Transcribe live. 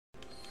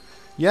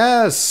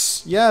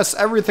Yes! Yes!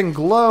 Everything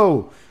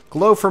glow!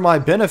 Glow for my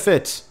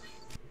benefit!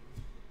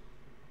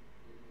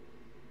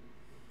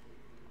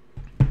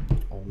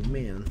 Oh,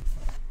 man.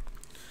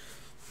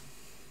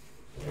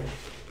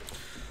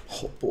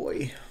 Oh,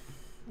 boy.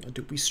 I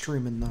do be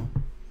streaming, though.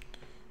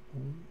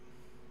 Oh,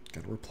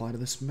 gotta reply to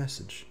this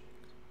message.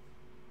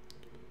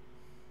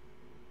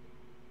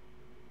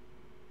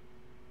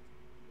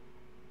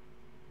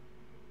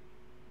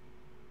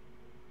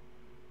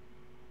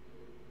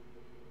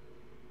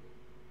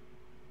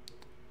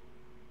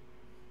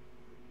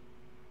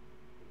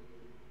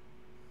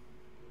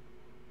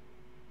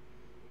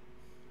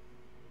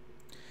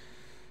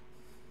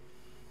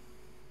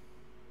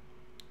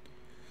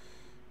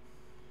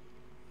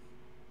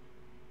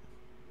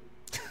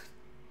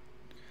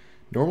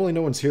 Normally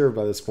no one's here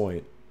by this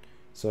point,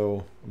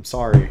 so I'm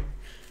sorry.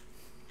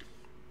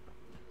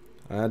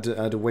 I had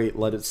to wait,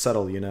 let it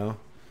settle, you know?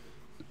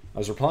 I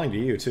was replying to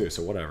you too,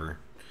 so whatever.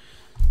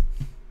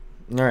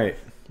 Alright.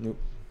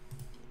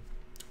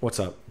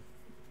 What's up?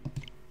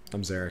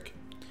 I'm Zarik.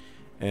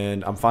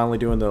 And I'm finally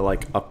doing the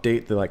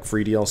update, the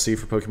free DLC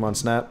for Pokemon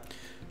Snap.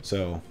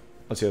 So,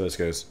 let's see how this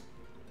goes.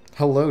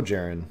 Hello,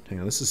 Jaren. Hang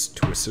on, this is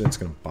twisted, it's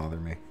gonna bother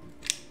me.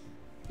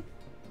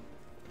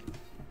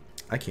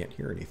 I can't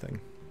hear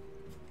anything.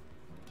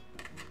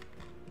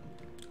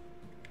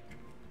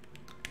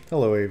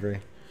 Hello,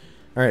 Avery.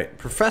 Alright,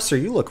 Professor,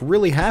 you look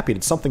really happy.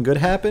 Did something good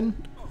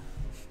happen?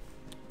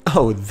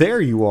 Oh, there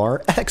you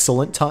are.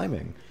 Excellent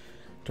timing.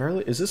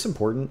 Darling, is this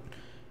important?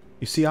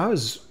 You see, I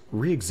was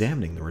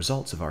re-examining the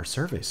results of our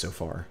survey so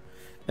far,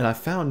 and I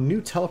found new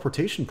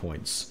teleportation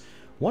points.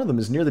 One of them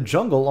is near the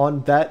jungle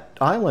on that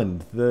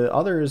island. The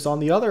other is on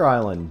the other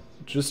island,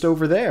 just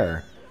over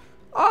there.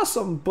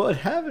 Awesome, but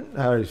haven't...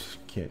 I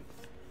can't...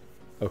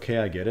 Okay,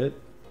 I get it.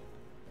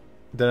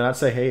 Did I not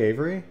say, hey,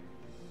 Avery?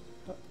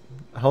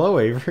 Hello,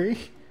 Avery.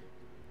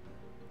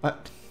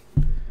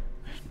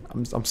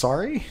 I'm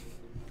sorry?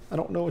 I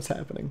don't know what's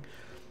happening.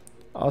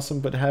 Awesome,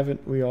 but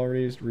haven't we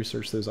already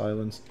researched those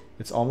islands?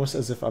 It's almost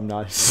as if I'm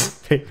not his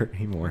favorite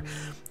anymore.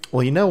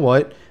 Well, you know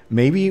what?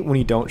 Maybe when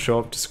you don't show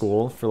up to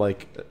school for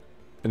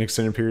an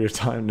extended period of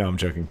time. No, I'm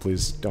joking.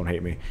 Please don't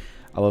hate me.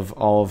 I love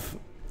all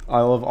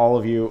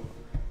of you.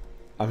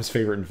 I'm his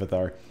favorite in 5th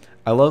hour.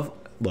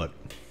 Look,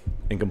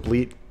 in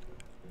complete,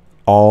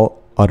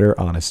 all utter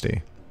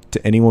honesty,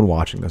 to anyone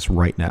watching this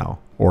right now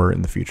or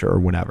in the future or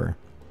whenever,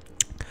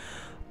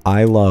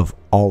 I love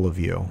all of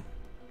you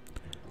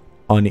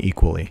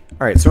unequally.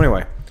 All right, so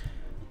anyway,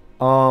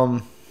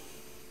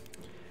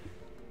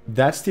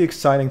 that's the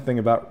exciting thing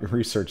about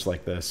research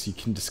like this. You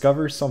can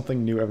discover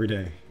something new every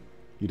day.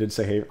 You did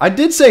say hey. I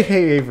did say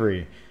hey,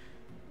 Avery.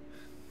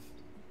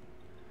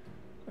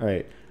 All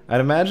right. I'd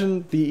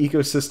imagine the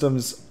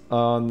ecosystems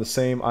on the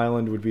same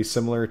island would be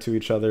similar to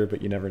each other,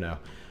 but you never know.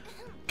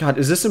 God,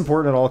 is this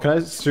important at all? Can I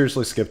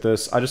seriously skip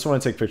this? I just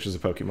want to take pictures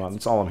of Pokemon.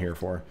 That's all I'm here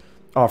for.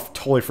 Oh, I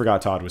totally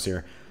forgot Todd was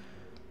here.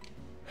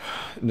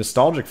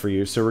 Nostalgic for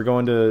you. So we're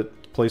going to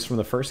place from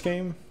the first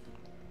game?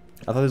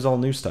 I thought it was all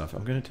new stuff.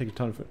 I'm going to take a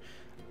ton of...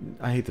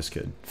 I hate this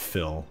kid.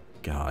 Phil.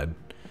 God.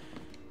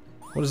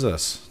 What is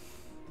this?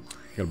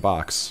 I got a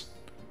box.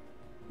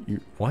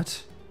 You...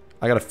 What?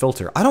 I got a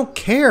filter. I don't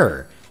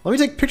care! Let me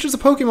take pictures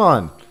of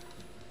Pokemon!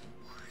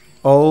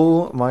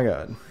 Oh my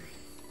god.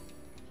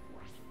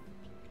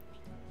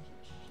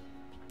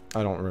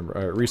 I don't remember.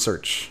 Alright,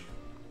 research.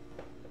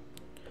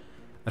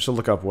 I should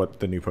look up what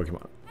the new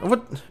Pokemon...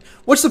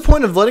 What's the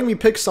point of letting me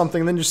pick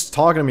something and then just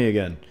talking to me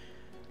again?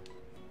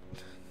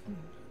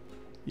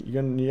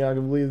 You're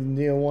gonna believe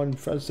Neo 1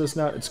 just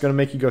now? It's gonna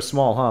make you go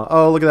small, huh?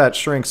 Oh, look at that.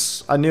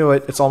 Shrinks. I knew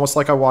it. It's almost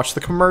like I watched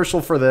the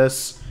commercial for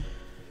this.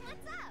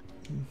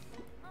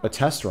 A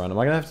test run. Am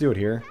I gonna have to do it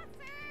here?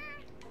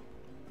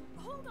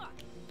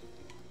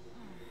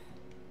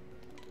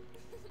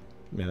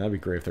 Man, that'd be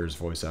great if there was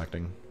voice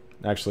acting.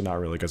 Actually, not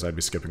really, because I'd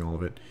be skipping all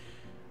of it.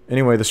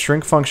 Anyway, the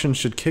shrink function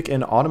should kick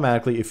in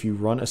automatically if you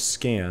run a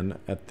scan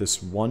at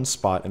this one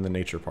spot in the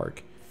nature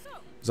park.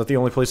 Is that the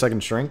only place I can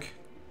shrink?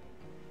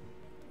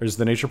 Or is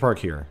the nature park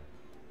here?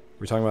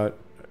 We're talking about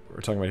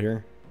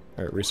here?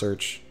 Alright,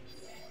 research.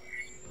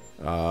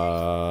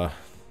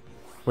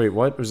 Wait,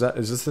 what? Was that?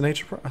 Is this the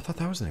nature park? I thought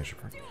that was the nature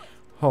park.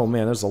 Oh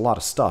man, there's a lot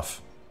of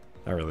stuff.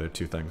 Not really,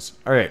 2 things.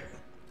 Alright.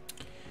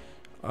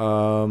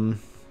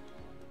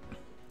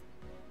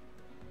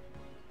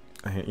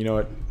 You know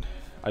what?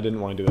 I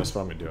didn't want to do this, but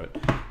I'm going to do it.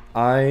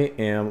 I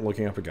am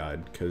looking up a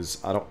guide, because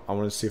I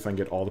want to see if I can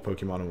get all the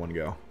Pokemon in one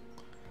go.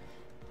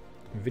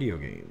 Video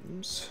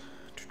games.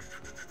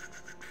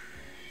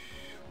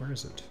 Where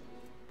is it?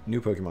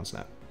 New Pokemon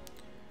Snap.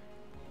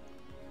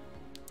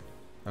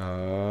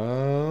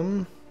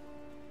 Alright,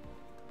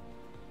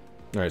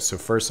 so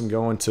first I'm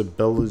going to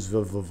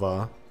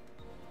Beluzvava.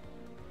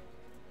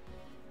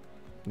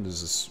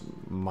 There's this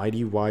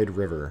Mighty Wide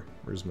River.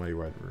 Where's Mighty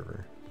Wide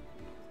River?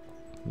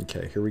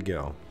 Okay, here we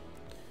go.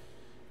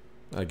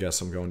 I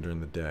guess I'm going during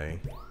the day.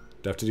 Do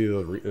I have to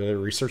do the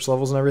research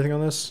levels and everything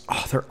on this?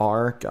 Oh, there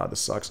are? God,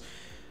 this sucks.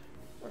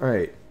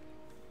 Alright.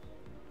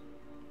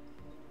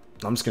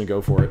 I'm just gonna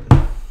go for it.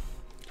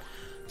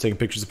 Taking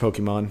pictures of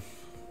Pokemon.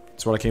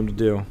 That's what I came to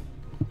do.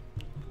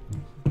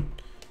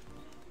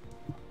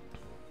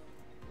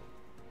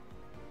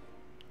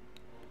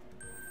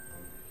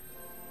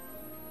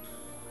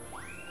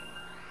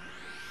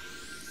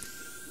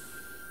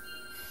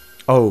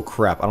 Oh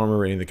crap, I don't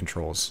remember any of the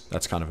controls.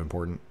 That's kind of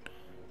important.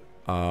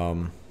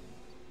 What's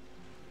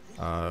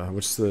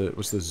the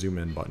zoom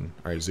in button?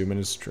 Alright, zoom in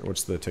is,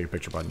 what's the take a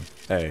picture button?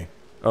 A.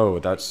 Oh,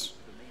 that's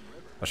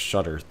a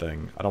shutter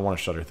thing. I don't want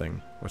a shutter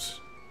thing.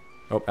 What's,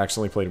 oh,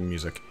 accidentally played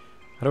music.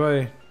 How do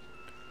I,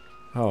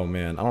 oh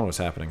man, I don't know what's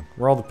happening.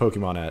 Where are all the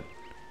Pokemon at?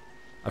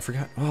 I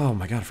forgot, oh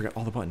my god, I forgot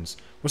all the buttons.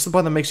 What's the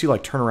button that makes you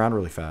like turn around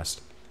really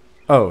fast?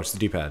 Oh, it's the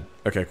D-pad.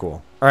 Okay,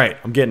 cool. Alright,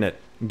 I'm getting it.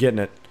 I'm getting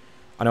it.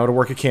 I know how to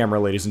work a camera,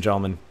 ladies and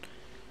gentlemen.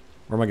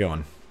 Where am I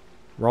going?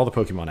 Where are all the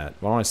Pokemon at?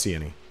 Why don't I see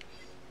any?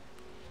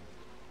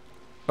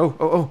 Oh,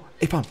 oh, oh!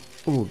 Apom!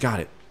 Oh, got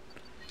it.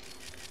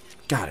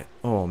 Got it.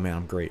 Oh, man,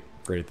 I'm great.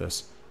 Great at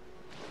this.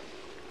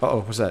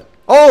 Uh-oh, what's that?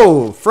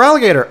 Oh!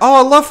 Feraligatr!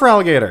 Oh, I love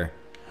Feraligatr!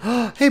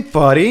 Hey,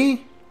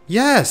 buddy!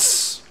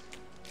 Yes!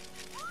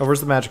 Oh,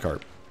 where's the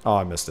Magikarp? Oh,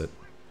 I missed it.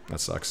 That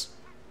sucks.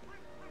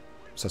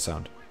 What's that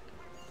sound?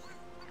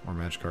 More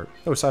Magikarp.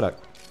 Oh, Psyduck.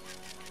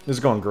 This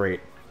is going great.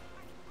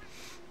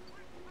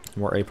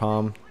 More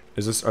Apom.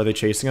 Is this, are they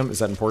chasing him? Is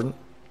that important?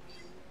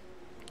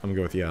 I'm gonna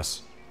go with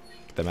yes.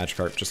 Get that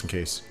Magikarp just in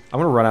case. I'm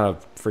gonna run out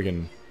of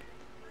friggin'...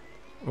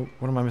 Oh,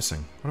 what am I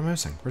missing? What am I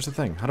missing? Where's the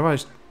thing? How do I...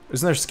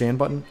 Isn't there a scan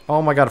button?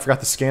 Oh my god, I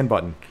forgot the scan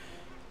button.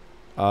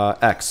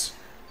 X.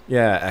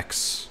 Yeah,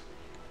 X.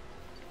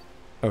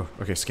 Oh,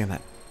 okay, scan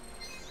that.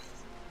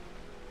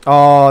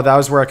 Oh, that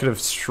was where I could have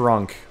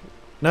shrunk.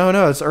 No,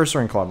 no, it's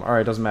Ursaring Club.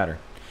 Alright, doesn't matter.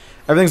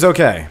 Everything's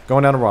okay.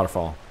 Going down a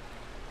waterfall.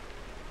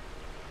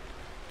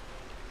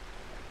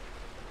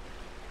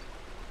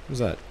 What's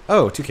that?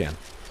 Oh, Toucan.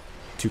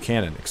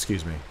 Toucanon,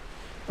 excuse me.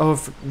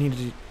 Oh, needed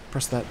to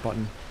press that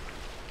button.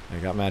 I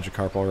got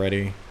Magikarp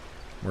already.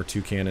 More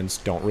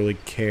Toucanons. Don't really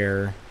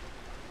care.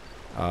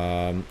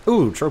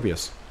 Ooh,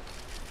 Tropius.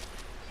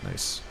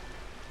 Nice.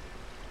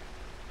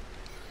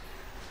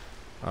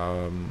 What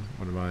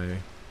am I...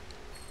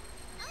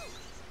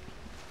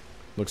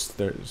 Looks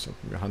there's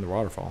something behind the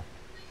waterfall.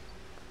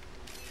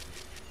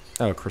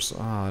 Oh, crystal.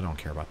 Oh, I don't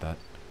care about that.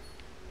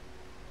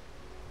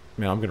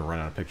 Man, I'm gonna run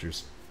out of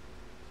pictures.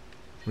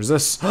 What is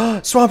this?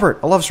 Swampert!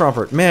 I love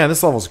Swampert. Man,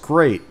 this level's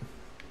great.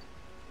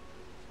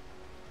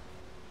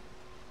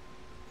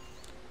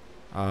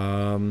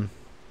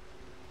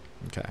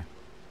 Okay.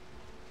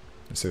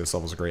 I say this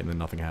level's great and then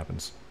nothing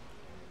happens.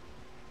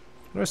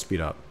 How do I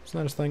speed up? Isn't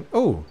that his thing?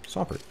 Oh,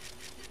 Swampert.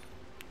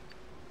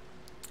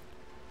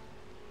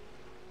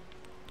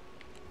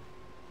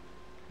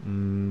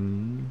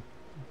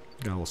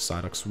 Got a little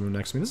Psyduck swim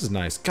next to me. This is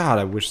nice. God,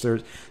 I wish there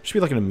should be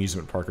like an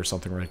amusement park or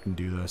something where I can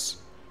do this.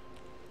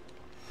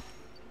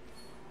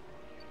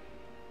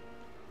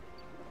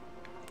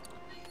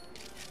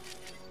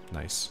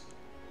 Nice.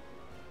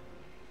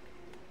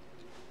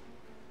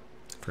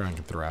 Forgot I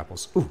can throw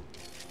apples. Ooh.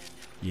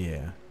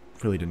 Yeah.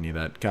 Really didn't need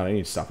that. God, I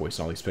need to stop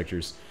wasting all these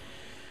pictures.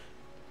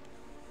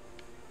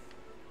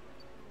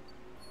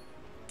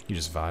 You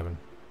just vibing.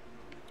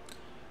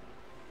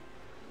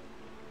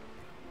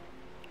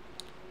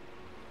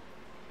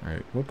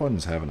 Alright, what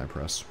buttons haven't I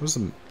pressed? What does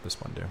this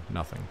button do?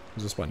 Nothing. What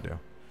does this button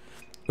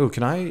do? Ooh,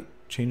 can I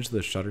change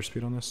the shutter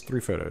speed on this? 3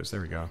 photos.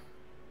 There we go.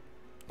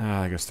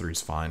 I guess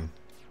 3's fine.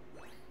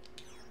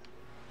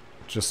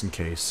 Just in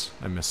case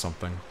I miss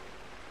something.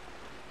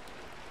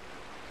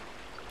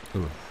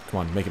 Ooh,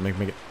 come on, make it, make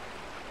it.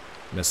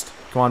 Missed.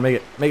 Come on, make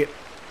it, make it.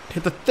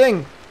 Hit the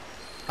thing!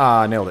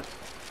 Ah, nailed it.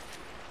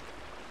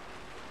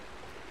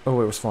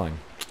 Oh, it was flying.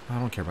 I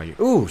don't care about you.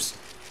 Ooh,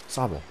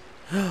 Sobble.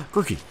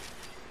 Grookey.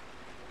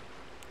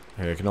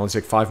 Okay, I can only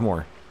take 5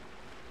 more.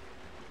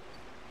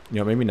 You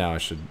know, maybe now I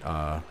should,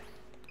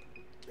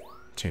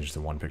 change to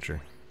 1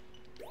 picture.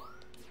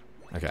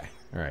 Okay,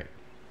 alright.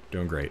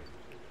 Doing great.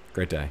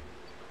 Great day.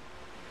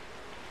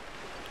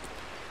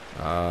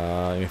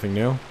 Anything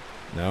new?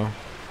 No?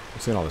 I'm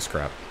seeing all this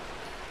crap.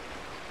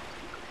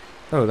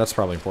 Oh, that's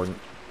probably important.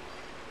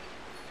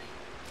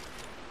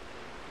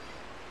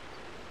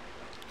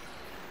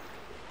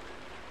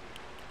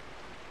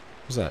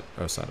 What's that?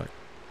 Oh, Psyduck.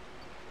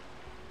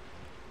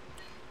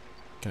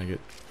 Can I get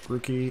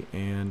Grookey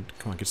and...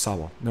 Come on, get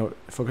Sobble. No,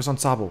 focus on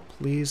Sobble,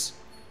 please.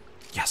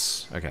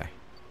 Yes. Okay.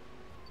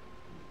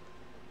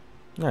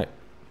 Alright.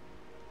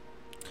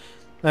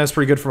 That was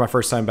pretty good for my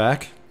first time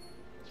back.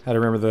 Had to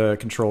remember the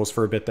controls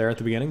for a bit there at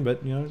the beginning,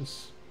 but, you know,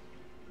 it's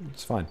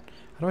fine.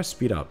 How do I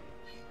speed up?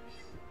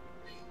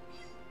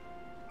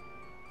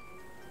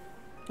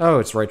 Oh,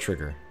 it's right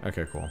trigger.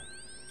 Okay, cool.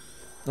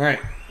 Alright.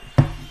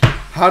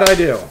 How did I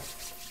do?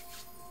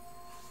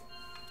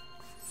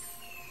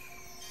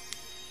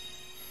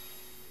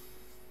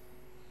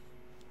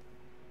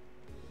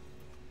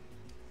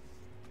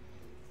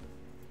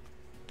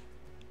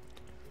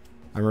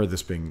 I remember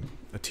this being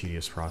a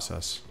tedious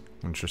process.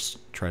 I'm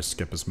just try to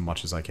skip as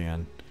much as I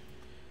can.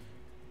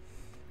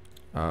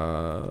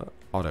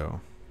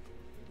 Auto.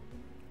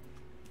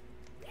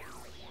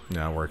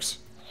 Yeah, it works.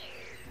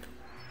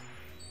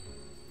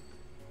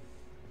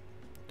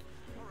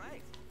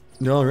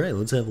 Alright,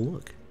 let's have a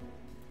look.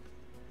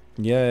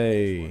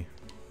 Yay.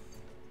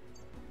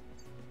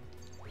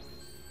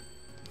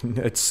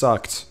 It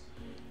sucked.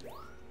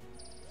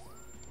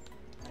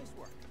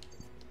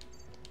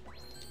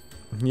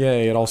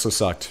 Yay, it also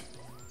sucked.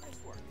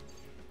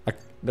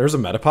 There's a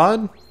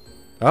Metapod?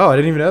 Oh, I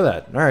didn't even know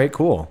that. Alright,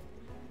 cool.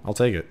 I'll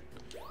take it.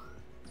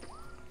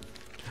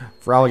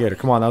 For alligator,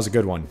 come on, that was a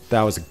good one.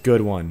 That was a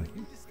good one.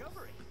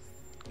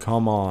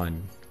 Come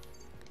on.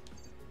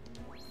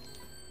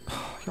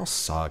 Y'all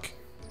suck.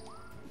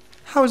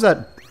 How is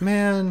that?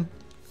 Man.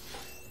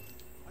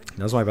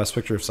 That was my best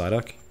picture of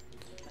Psyduck.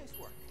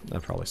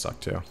 That probably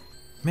sucked too.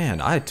 Man,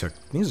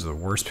 these are the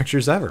worst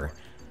pictures ever.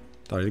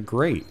 Thought I did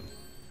great.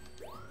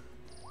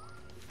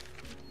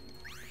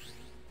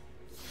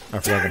 I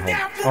forgot I can hold.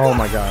 Oh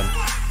my god.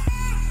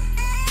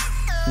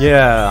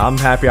 Yeah, I'm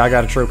happy I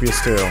got a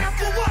Tropius too.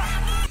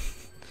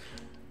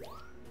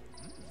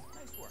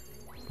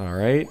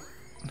 Alright.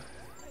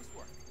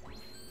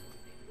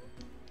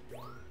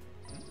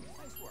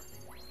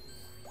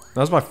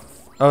 That was my...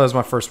 Oh, that was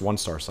my first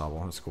 1-star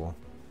Sobble. That's cool.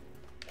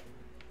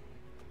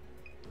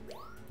 Yeah,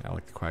 I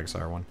like the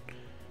Quagsire one.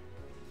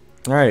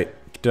 Alright.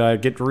 Did I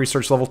get to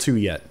research level 2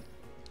 yet?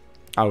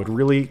 I would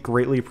really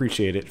greatly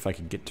appreciate it if I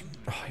could get to...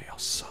 Oh, y'all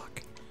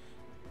suck.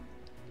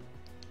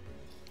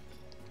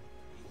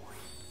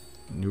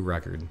 New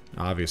record.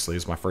 Obviously,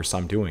 it's my first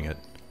time doing it.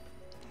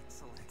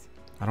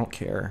 I don't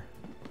care.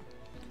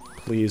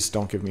 Please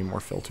don't give me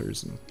more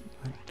filters.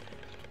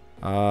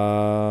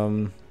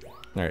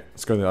 Alright,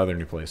 let's go to the other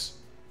new place.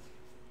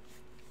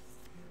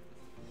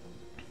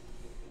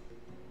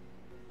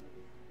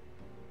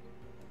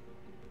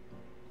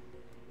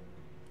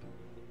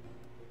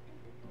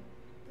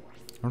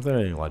 Aren't there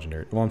any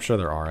legendary? Well, I'm sure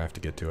there are. I have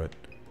to get to it.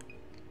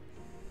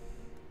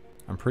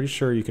 I'm pretty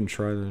sure you can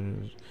try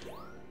the...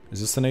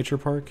 Is this the nature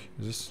park?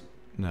 Is this...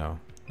 No.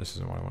 This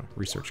isn't what I want.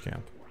 Research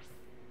camp.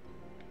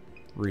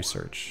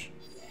 Research.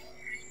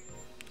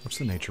 What's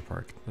the nature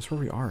park? That's where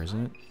we are,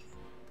 isn't it?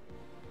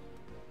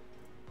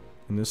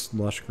 In this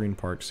lush green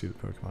park, see the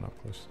Pokemon up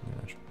close.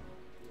 Yeah,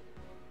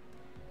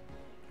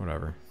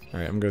 whatever.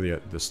 Alright, I'm gonna go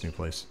to this new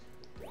place.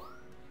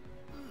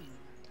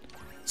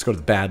 Let's go to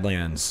the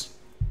Badlands.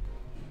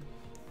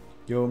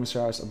 Yo,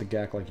 Mr. House at the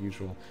GAC like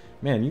usual.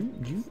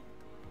 Man,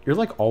 you're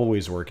like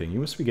always working. You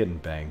must be getting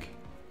bank.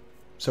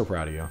 So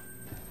proud of you.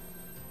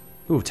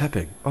 Ooh,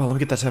 Tepig. Oh, let me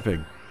get that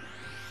Tepig.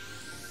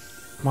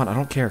 Come on, I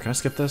don't care. Can I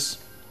skip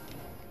this?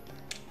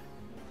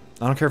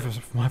 I don't care if it's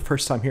my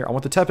first time here. I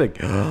want the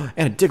Tepig.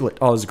 And a Diglett.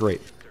 Oh, this is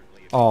great.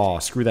 Oh,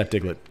 screw that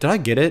Diglett. Did I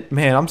get it?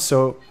 Man, I'm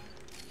so...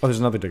 Oh,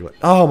 there's another Diglett.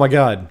 Oh my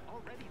god.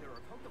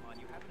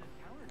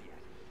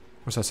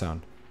 What's that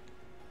sound?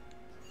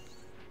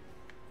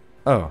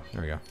 Oh,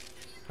 there we go.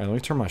 Alright, let me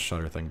turn my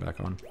shutter thing back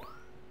on.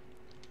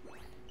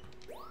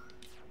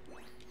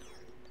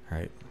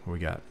 Alright, what we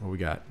got? What we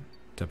got?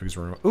 Tepig's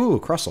running. Ooh,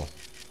 Crustle.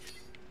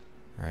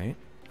 Alright.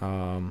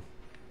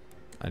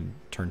 I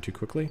turned too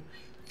quickly.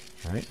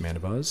 Alright,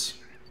 Mandibuzz.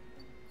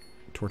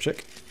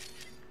 Torchic.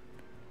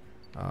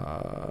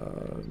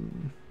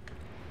 Can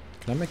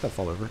I make that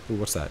fall over? Ooh,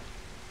 what's that?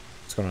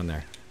 What's going on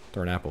there?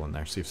 Throw an apple in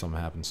there, see if something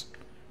happens.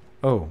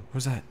 Oh, what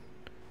was that?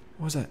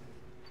 What was that?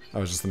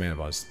 Oh, it's just the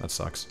Mandibuzz. That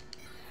sucks.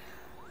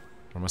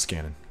 What am I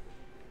scanning?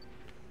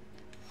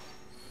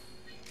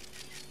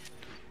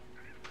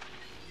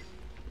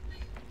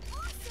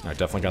 I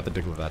definitely got the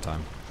Diglett that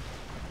time.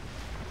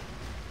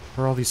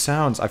 Where are all these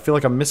sounds? I feel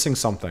like I'm missing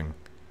something.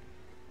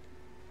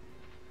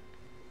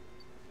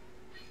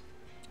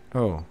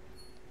 Oh.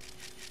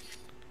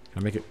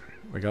 Can I make it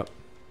wake up?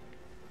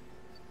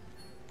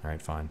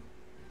 Alright, fine.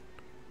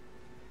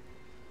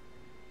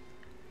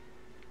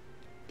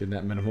 Getting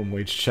that minimum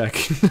wage check.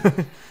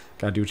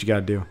 Gotta do what you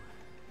gotta do.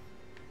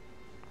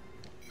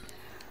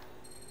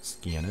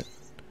 Scan it.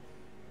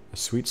 A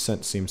sweet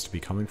scent seems to be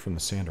coming from the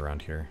sand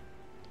around here.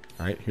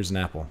 Alright, here's an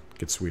apple.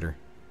 Get sweeter.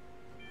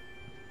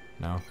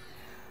 No?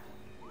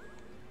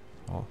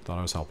 Well, thought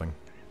I was helping.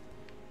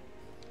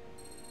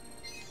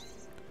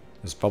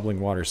 This bubbling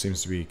water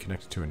seems to be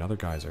connected to another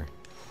geyser.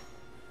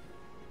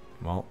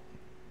 Well,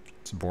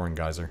 it's a boring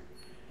geyser.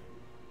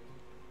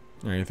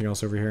 Alright, anything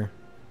else over here?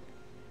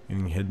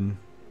 Anything hidden?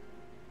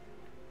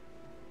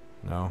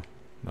 No?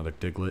 Another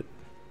Diglett.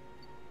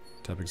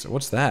 Tepig.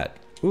 What's that?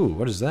 Ooh,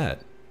 what is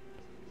that?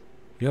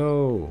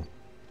 Yo!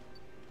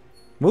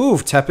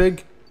 Move,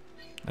 Tepig!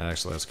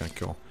 Actually, that's kind of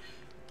cool.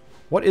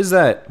 What is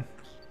that?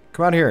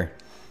 Come out here.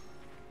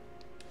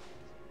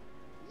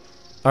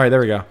 Alright,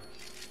 there we go.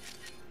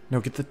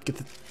 No, get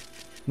the...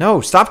 No,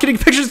 stop getting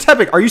pictures of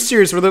Tepig! Are you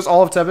serious? Were those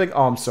all of Tepig?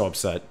 Oh, I'm so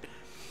upset.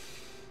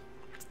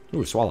 Ooh,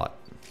 Swalot.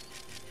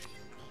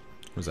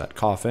 What was that?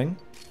 Coughing.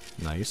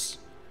 Nice.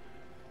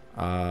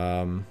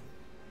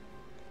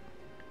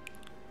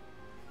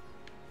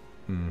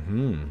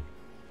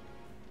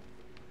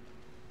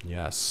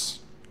 Yes.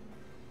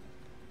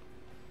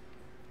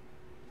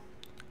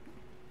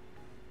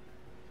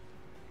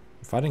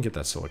 If I didn't get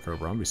that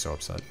Silicobra, I'd be so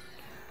upset.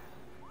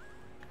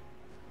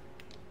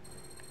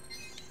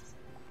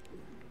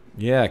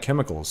 Yeah,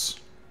 chemicals.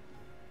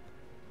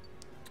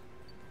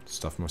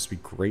 stuff must be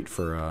great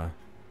for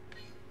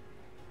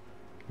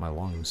my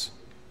lungs.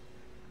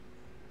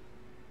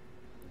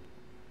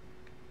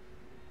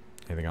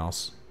 Anything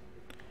else?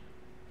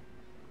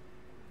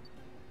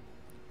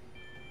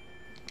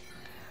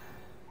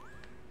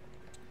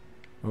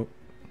 Oh,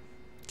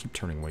 keep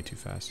turning way too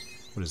fast.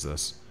 What is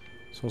this?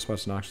 Soul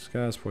spots, noxious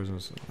gas,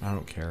 poisonous. I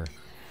don't care.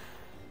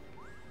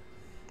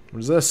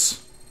 What is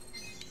this?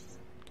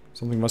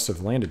 Something must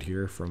have landed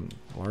here from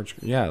a large.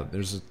 Yeah,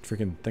 there's a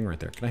freaking thing right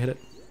there. Can I hit it?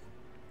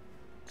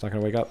 It's not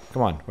gonna wake up.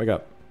 Come on, wake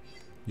up.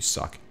 You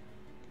suck.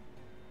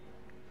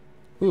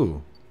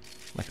 Ooh,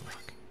 like a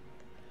rock.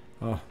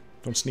 Oh,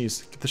 don't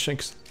sneeze. Get the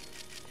shinks.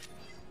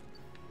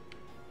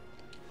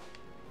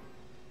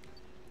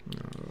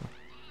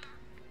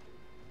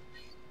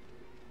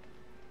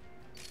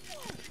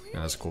 Yeah,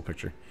 that's a cool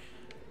picture.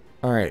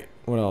 Alright,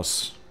 what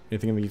else?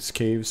 Anything in these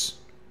caves?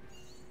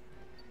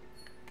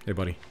 Hey,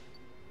 buddy.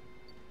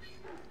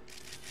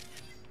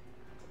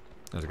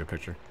 That's a good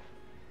picture.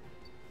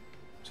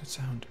 What's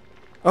that sound?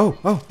 Oh,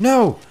 oh,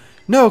 no!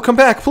 No, come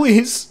back,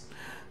 please!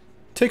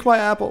 Take my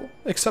apple.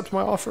 Accept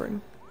my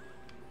offering.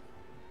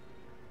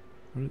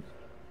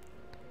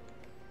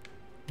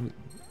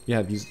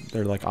 Yeah,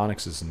 they're like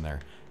onyxes in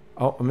there.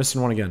 Oh, I'm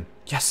missing one again.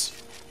 Yes!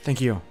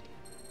 Thank you.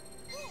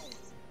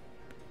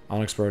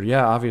 Onyx bird.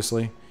 Yeah,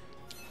 obviously.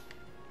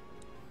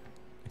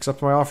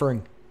 Accept my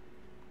offering.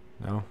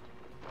 No.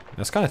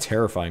 That's kind of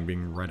terrifying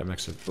being right up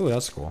next to... Ooh,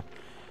 that's cool.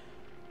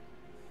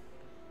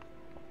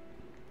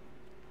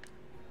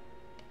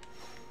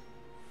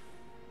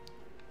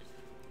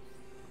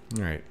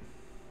 Alright.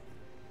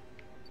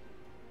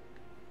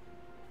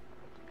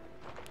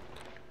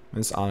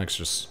 This onyx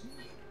just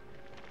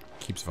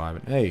keeps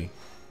vibing. Hey.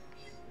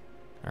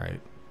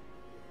 Alright.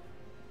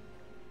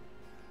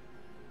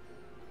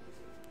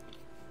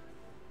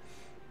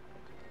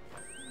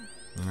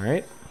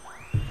 Alright.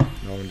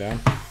 Going down.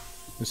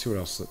 Let's see what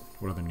else,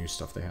 what other new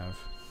stuff they have.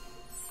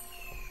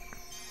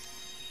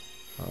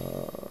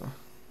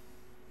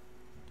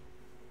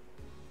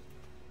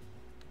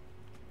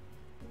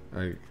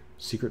 Alright.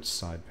 Secret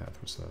side path.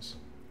 What's this?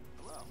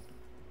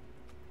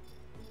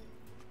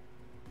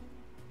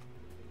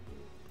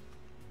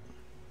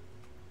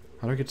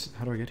 How do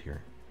I get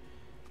here?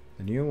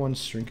 The Neo 1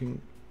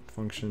 shrinking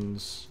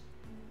functions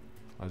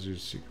allows you to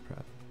secret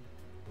path.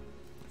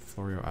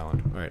 Florio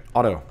Island. Alright,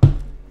 auto.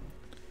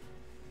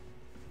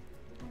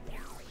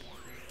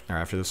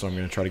 Alright, after this one I'm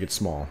gonna try to get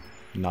small.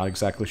 Not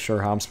exactly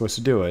sure how I'm supposed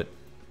to do it.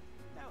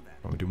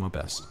 I'm gonna do my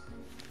best.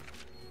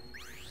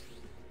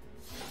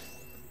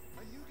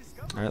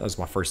 Alright, that's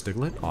my first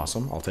Diglett.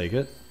 Awesome, I'll take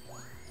it.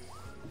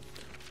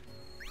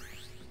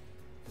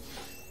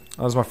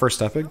 That was my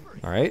first epic.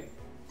 Alright.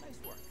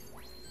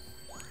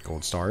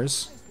 Gold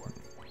stars.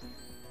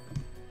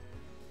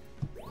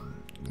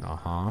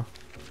 Uh-huh.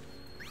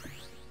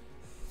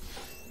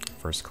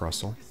 First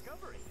Crustle.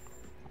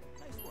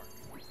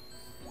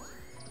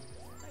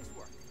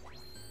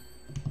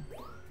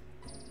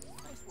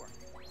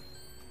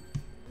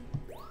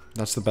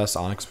 That's the best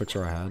Onyx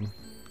picture I had.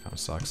 Kinda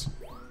sucks.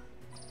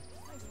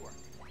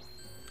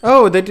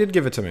 Oh, they did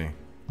give it to me.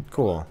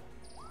 Cool.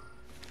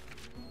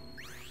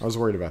 I was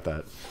worried about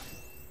that.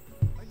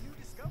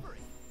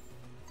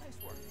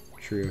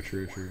 Trio.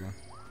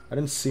 I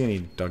didn't see any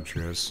Doug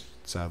trios,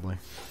 sadly.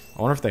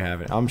 I wonder if they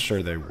have it. I'm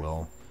sure they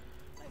will.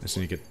 I just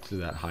need to get to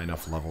that high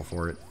enough level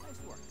for it.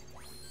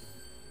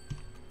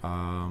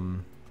 I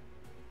don't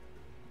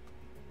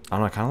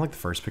know, I kind of like the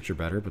first picture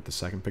better, but the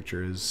second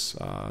picture is,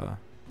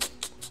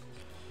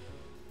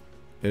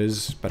 it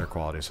is better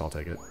quality, so I'll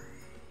take it.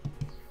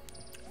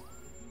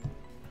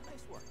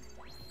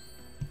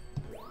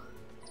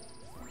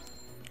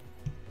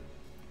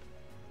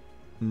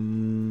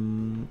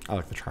 I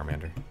like the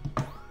Charmander.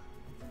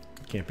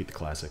 Can't beat the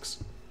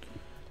classics.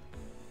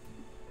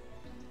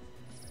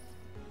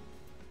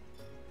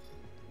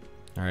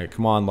 Alright,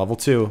 come on, level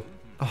 2.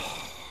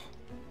 Oh,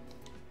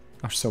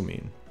 I'm so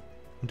mean.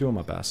 I'm doing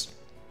my best.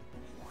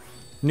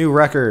 New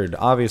record,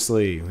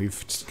 obviously.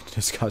 We've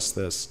discussed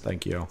this.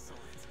 Thank you.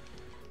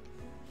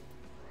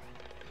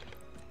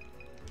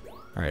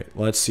 Alright,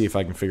 let's see if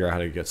I can figure out how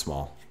to get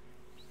small.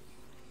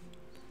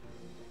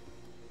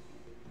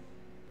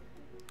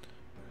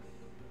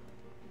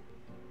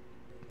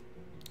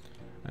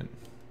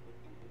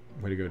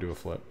 Way to go do a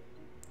flip.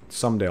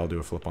 Someday I'll do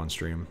a flip on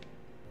stream.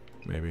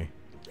 Maybe.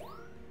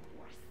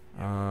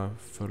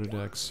 Photo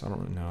decks. I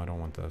don't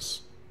want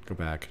this. Go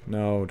back.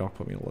 No, don't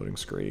put me in a loading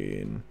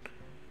screen.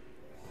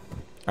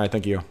 Alright,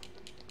 thank you.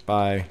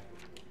 Bye.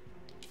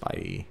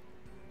 Bye.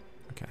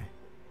 Okay.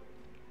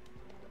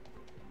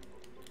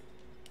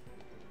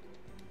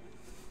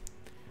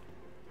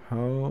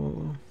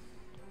 Oh.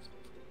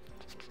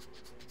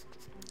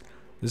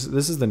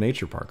 This is the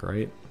nature park,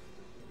 right?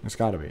 It's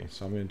gotta be,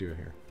 so I'm gonna do it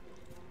here.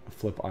 A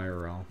flip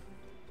IRL.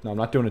 No, I'm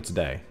not doing it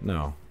today.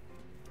 No.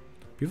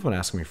 People have been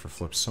asking me for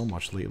flips so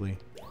much lately.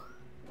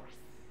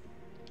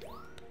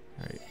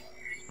 Alright.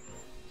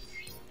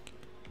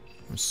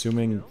 I'm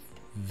assuming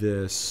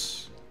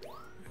this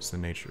is the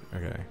nature.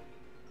 Okay.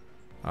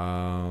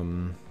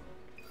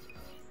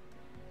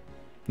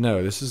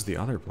 No, this is the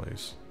other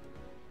place.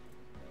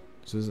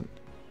 This isn't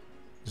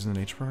the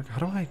nature park? How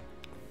do I...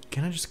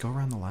 Can I just go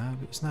around the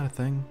lab? Isn't that a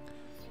thing?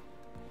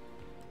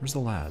 Where's the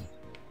lab?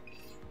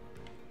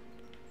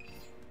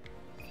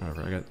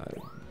 Whatever, I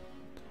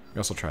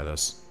guess I'll try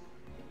this.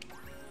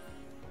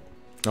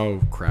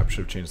 Oh crap,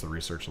 should have changed the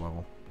research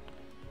level.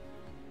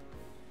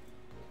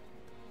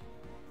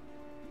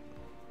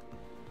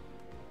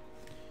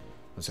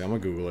 Let's see, I'm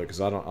gonna Google it because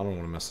I don't want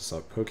to mess this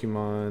up.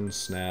 Pokemon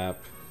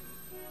Snap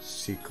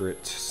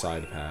secret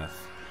side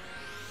path.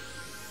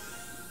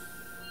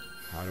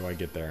 How do I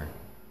get there?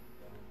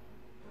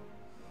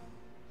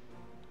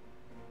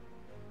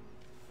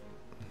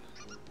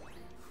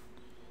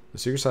 The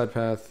secret side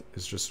path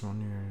is just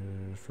one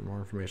year. For more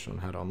information on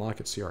how to unlock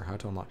it, CR, how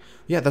to unlock.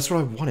 Yeah, that's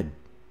what I wanted.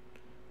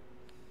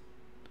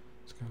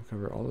 Let's go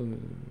cover all the...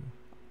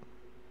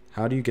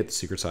 How do you get the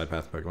secret side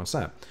path in Pokemon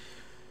Snap?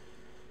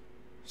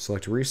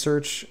 Select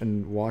research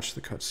and watch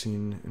the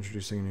cutscene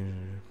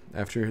introducing...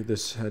 After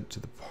this, head to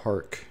the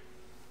park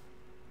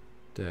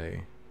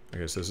day. I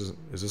guess this is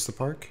this the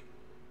park?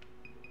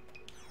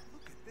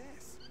 Look at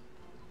this.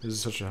 This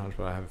is such a hunch,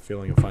 but I have a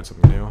feeling you'll find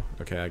something new.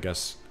 Okay, I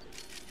guess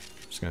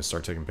I'm just gonna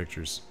start taking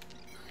pictures.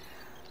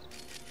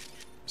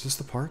 Is this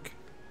the park?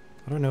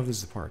 I don't know if this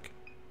is the park.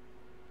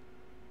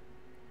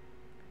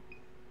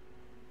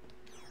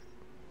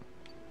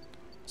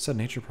 Is that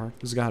nature park?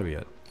 This has got to be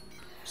it.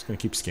 Just gonna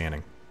keep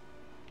scanning.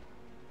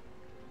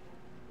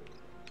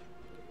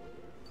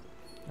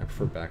 I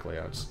prefer back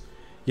layouts.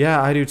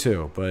 Yeah, I do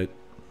too, but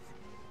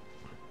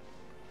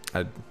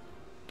I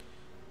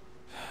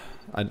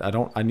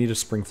don't. I need a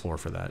spring floor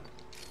for that.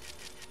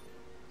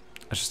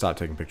 I should stop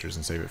taking pictures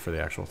and save it for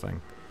the actual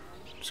thing.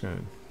 I'm just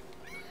gonna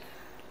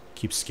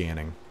keep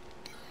scanning.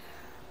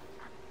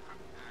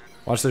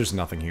 Watch, there's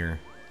nothing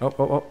here. Oh,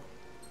 oh, oh.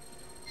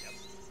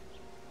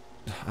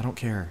 I don't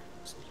care.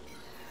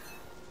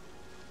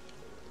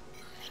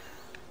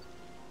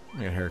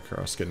 I got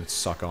Heracross getting its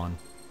suck on.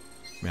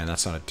 Man, that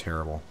sounded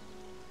terrible.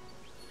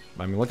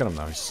 I mean, look at him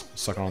though. He's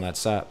sucking on that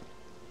sap.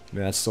 I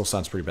mean, that still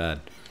sounds pretty bad.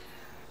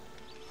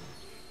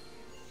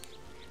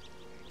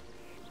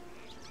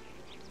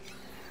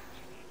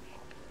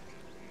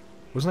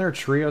 Wasn't there a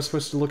tree I was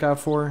supposed to look out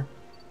for?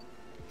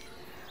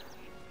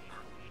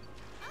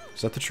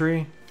 Is that the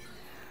tree?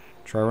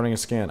 Try running a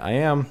scan. I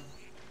am.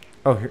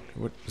 Oh, here.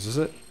 What is this?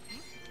 It?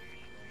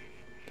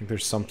 I think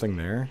there's something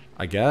there.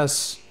 I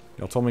guess.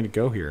 Y'all told me to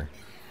go here.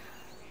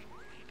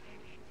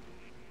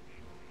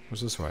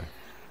 What's this way?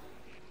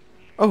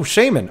 Oh,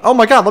 Shaman! Oh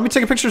my god, let me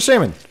take a picture of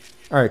Shaman!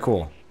 Alright,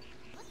 cool.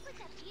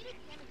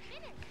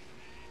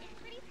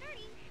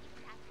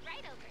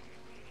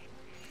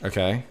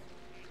 Okay.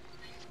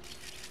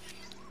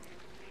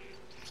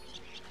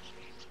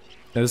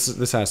 Yeah,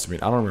 this has to be...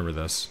 I don't remember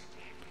this.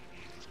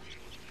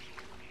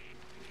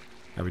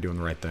 Are we doing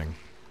the right thing?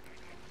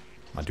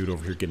 My dude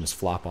over here getting his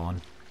flop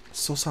on. It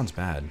still sounds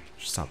bad.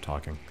 Just stop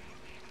talking.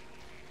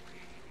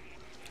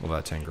 Love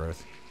that 10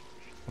 growth.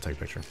 I'll take a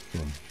picture.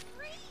 Boom.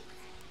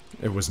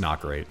 It was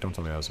not great. Don't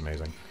tell me that was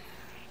amazing.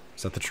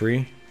 Is that the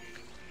tree?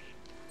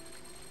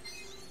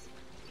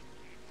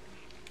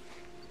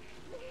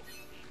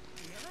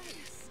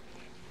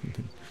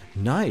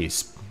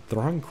 Nice.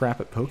 Throwing crap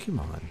at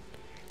Pokemon.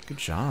 Good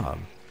job.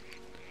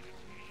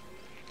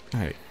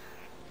 Alright.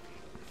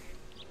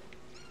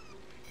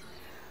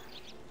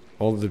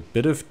 Well, the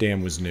bit of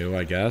dam was new,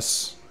 I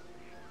guess.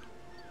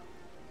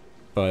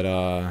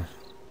 But,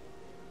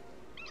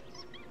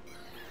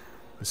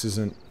 this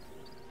isn't...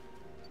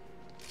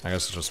 I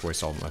guess I'll just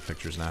waste all of my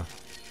pictures now.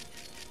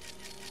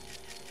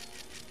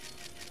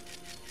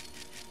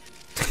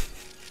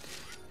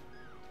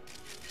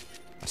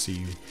 I see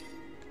you.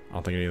 I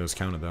don't think any of those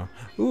counted, though.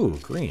 Ooh,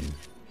 green.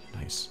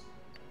 Nice.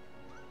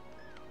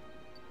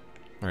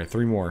 Alright,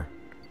 3 more.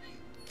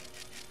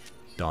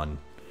 Done.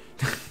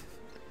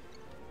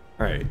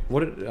 Alright,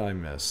 what did I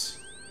miss?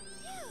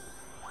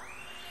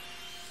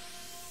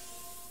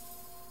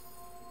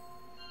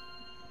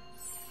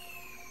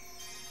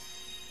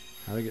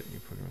 How to get new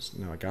Pokemon?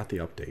 No, I got the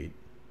update.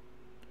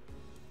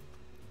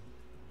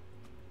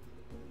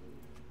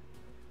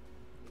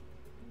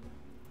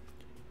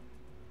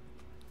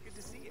 Good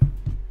to see you.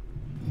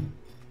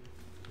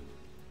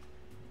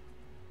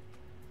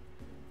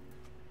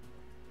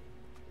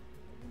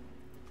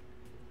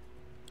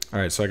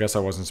 Alright, so I guess I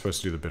wasn't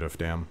supposed to do the bit of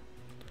dam.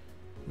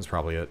 That's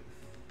probably it.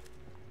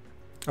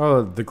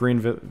 Oh, the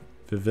green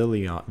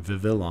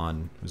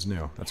Vivillon is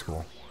new. That's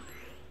cool.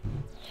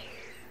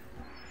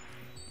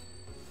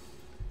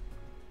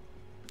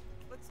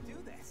 Let's do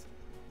this.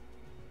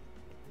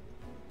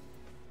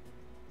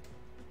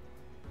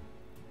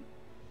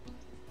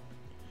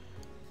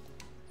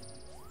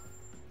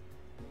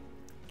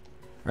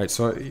 Alright,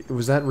 so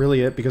was that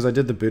really it? Because I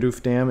did the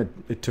Bidoof Dam,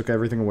 it took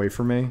everything away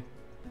from me.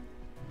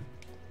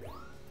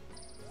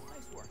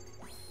 Nice work.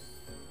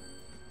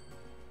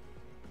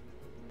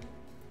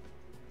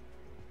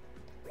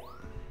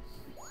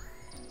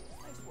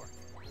 Nice work.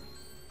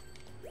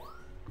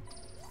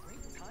 Great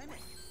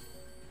timing.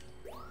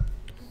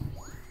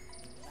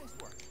 Nice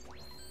work.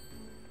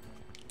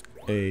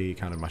 a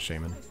kind of my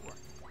shaman. Nice work.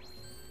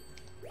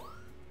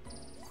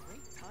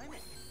 Great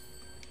timing.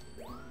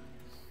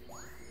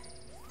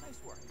 Nice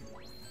work.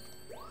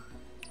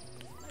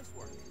 Nice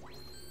work.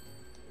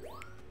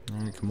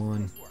 Alright, come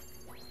on. Nice work.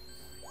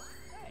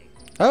 Hey.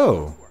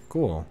 Oh,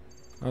 cool.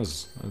 That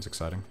was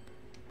exciting.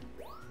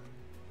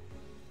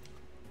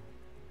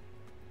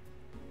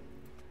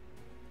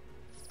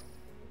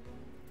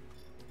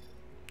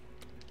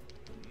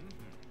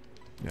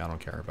 Yeah, I don't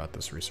care about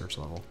this research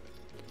level.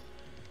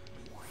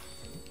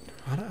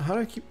 How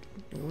do I keep...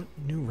 What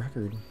new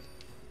record?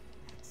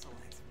 Excellent.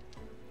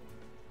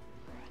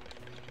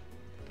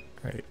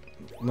 Alright,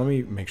 let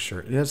me make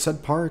sure. Yeah, it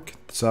said park,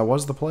 so that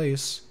was the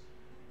place.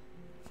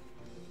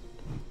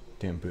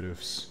 Damn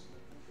boodoofs.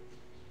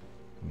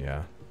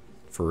 Yeah,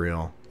 for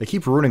real. They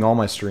keep ruining all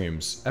my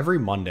streams. Every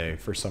Monday,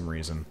 for some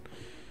reason.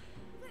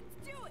 Let's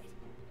do it.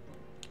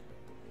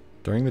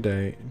 During the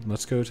day,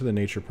 let's go to the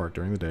nature park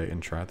during the day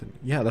and try the...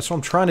 Yeah, that's what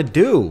I'm trying to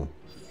do!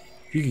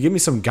 If you could give me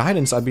some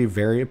guidance, I'd be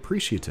very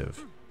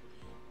appreciative.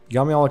 You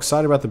got me all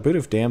excited about the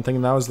Boothoof Dam,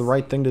 thinking that was the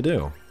right thing to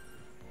do.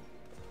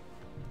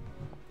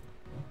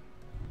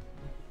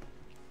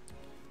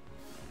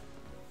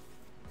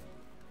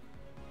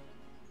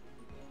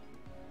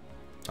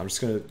 I'm just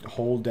gonna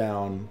hold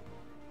down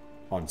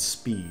on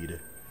speed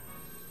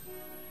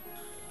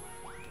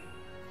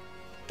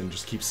and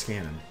just keep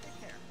scanning.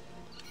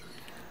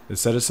 It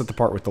said it's at the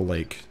part with the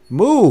lake.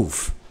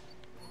 Move!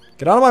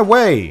 Get out of my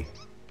way!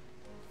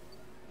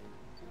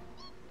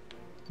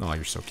 Oh,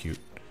 you're so cute.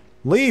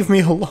 Leave me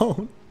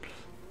alone!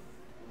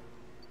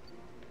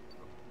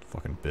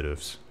 Fucking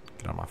Bidoofs.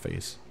 Get out of my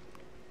face.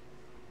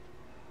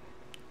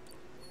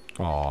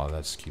 Aw,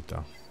 that's cute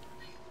though.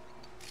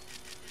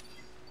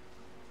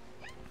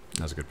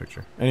 That's a good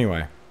picture.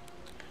 Anyway.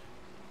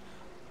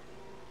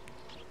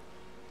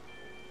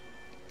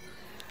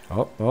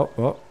 Oh, oh,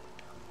 oh.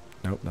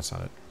 Nope, that's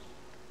not it.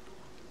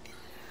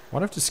 Why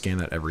do I have to scan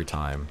that every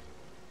time?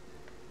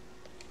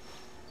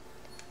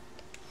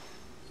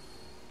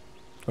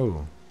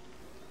 Oh.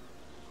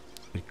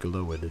 It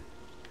glowed.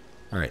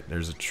 Alright,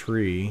 there's a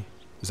tree.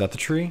 Is that the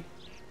tree?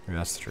 Maybe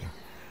that's the tree.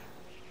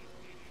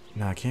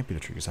 No, it can't be the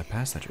tree because I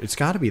passed that tree. It's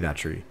gotta be that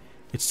tree.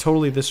 It's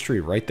totally this tree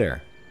right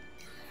there.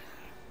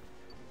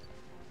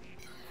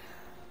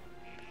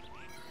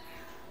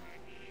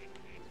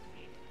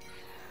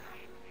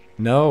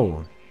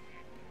 No.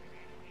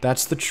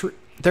 That's the tree.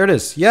 There it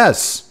is.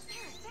 Yes.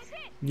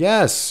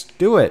 Yes.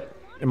 Do it.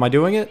 Am I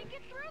doing it?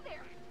 Get through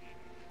there.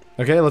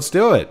 Okay, let's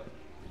do it.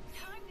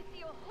 Time to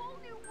see a whole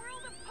new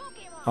world of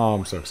Pokemon. Oh,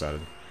 I'm so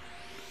excited.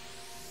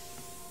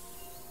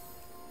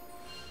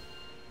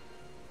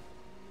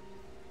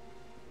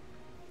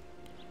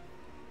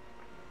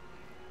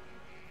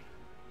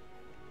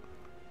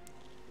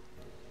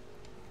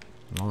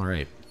 All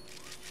right.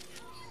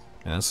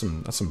 Yeah, that's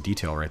some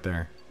detail right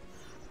there.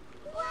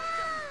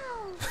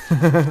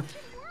 Wow.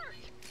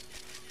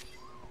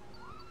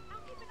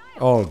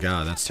 Oh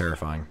god, that's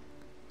terrifying.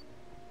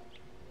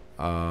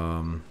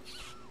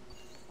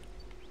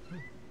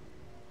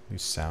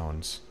 These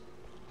sounds.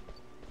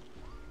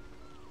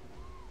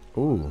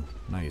 Ooh,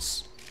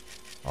 nice.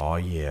 Oh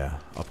yeah,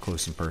 up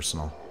close and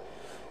personal.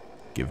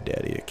 Give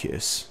daddy a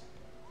kiss.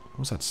 What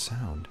was that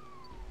sound?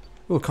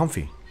 Ooh,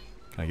 comfy.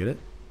 Can I get it?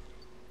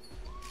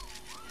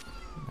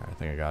 Alright, I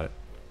think I got it.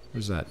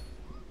 Who's that?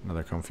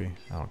 Another comfy?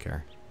 I don't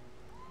care.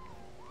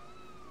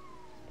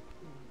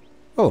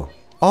 Oh,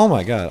 oh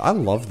my god, I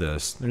love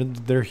this.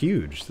 They're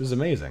huge. This is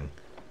amazing.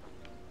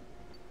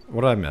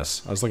 What did I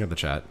miss? I was looking at the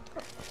chat.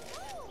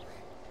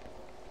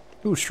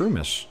 Ooh,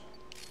 Shroomish.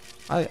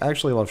 I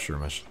actually love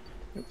Shroomish.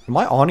 Am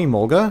I Ani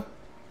Mulga?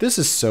 This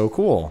is so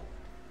cool.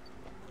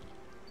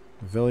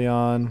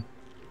 Vivillon.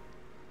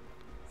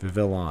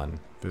 Vivillon.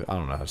 I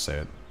don't know how to say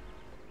it.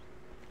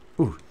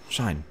 Ooh,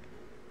 shine.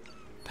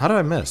 How did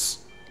I miss?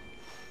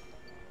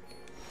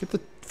 Get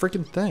the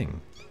freaking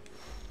thing.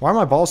 Why are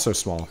my balls so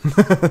small?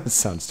 That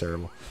sounds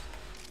terrible.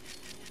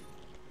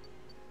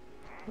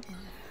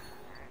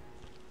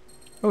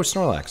 Oh,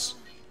 Snorlax.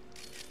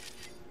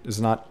 Is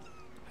not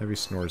heavy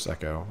snores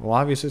echo. Well,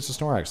 obviously it's a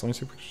Snorlax. Let me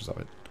see pictures of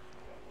it.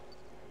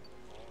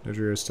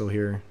 Dodrio is still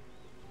here.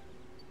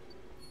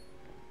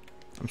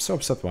 I'm so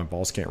upset that my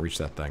balls can't reach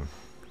that thing.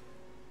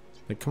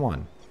 Like, come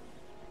on.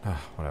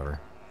 Ah,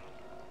 whatever.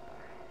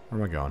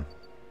 Where am I going?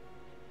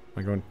 Am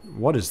I going?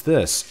 What is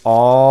this?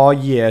 Oh,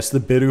 yes, the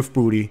Bidoof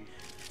booty.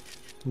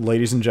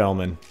 Ladies and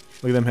gentlemen,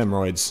 look at them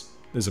hemorrhoids.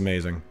 This is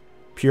amazing.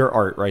 Pure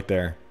art right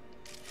there.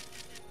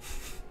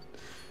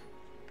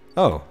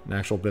 Oh, an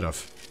actual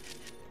Bidoof.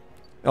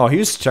 Oh, he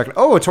was checking.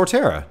 Oh, a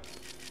Torterra.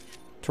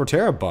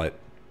 Torterra butt.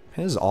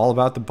 This is all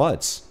about the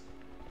butts.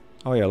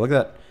 Oh yeah, look at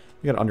that.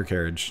 We got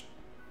undercarriage.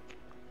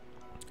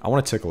 I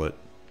want to tickle it.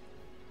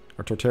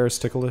 Are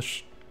Torterras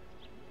ticklish?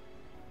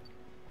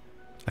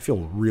 I feel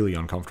really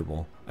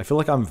uncomfortable. I feel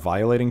like I'm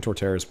violating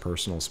Torterra's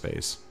personal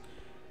space.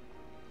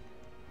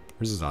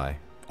 Where's his eye?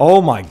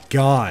 Oh my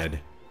god!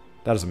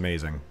 That is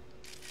amazing.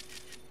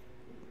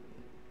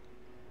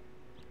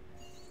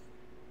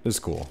 This is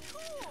cool.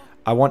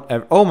 I want...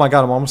 Oh my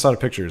god, I'm almost out of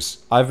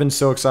pictures. I've been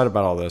so excited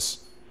about all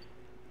this.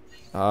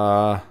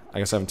 I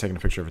guess I haven't taken a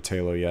picture of a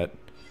Talo yet.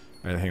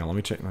 Alright, hang on. Let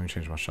me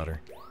change my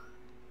shutter.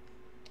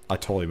 I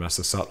totally messed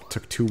this up.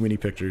 Took too many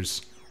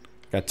pictures.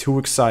 Got too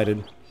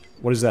excited.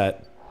 What is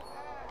that?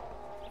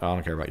 Oh, I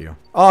don't care about you.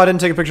 Oh, I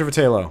didn't take a picture of a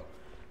Talo.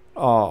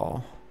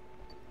 Oh.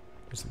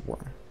 Where's the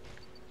war?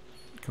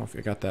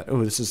 I got that.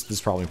 Oh, this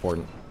is probably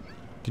important.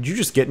 Did you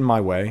just get in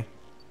my way?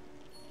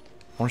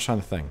 I want to shine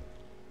the thing.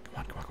 Come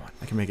on, come on, come on.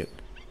 I can make it.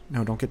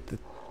 No, don't get the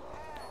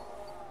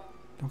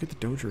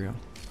Dodrio.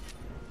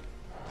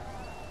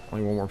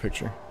 Only one more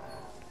picture.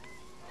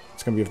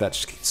 It's gonna be of that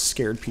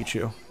scared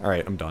Pichu.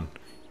 Alright, I'm done.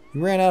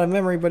 You ran out of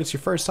memory, but it's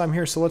your first time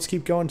here, so let's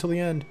keep going till the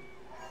end.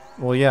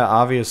 Well, yeah,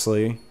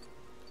 obviously.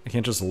 I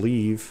can't just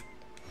leave.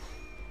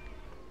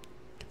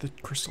 Get the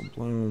Crystal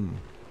Bloom.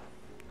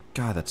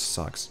 God, that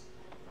sucks.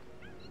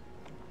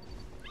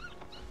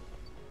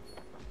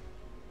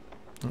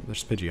 Oh,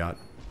 there's Pidgeot.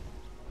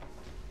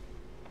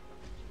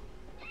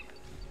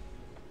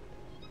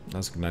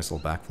 That's a nice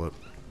little backflip.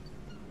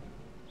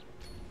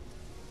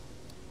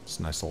 It's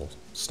a nice little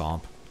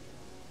stomp.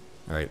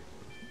 Alright.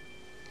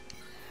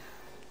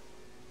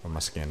 On my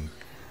skin.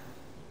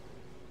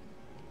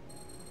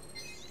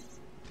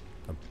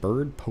 A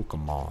bird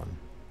Pokemon.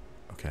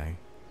 Okay.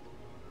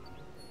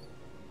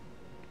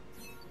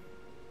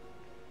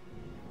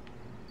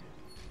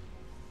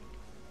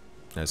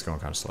 Yeah, it's going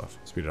kind of slow.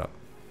 Speed it up.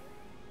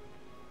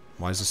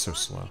 Why is this so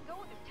slow?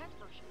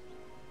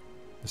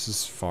 This is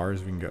as far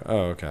as we can go. Oh,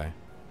 okay.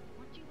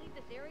 Once you leave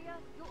this area,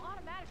 you'll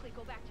automatically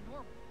go back to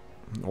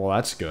normal. Well,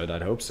 that's good.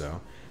 I'd hope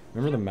so.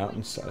 Remember the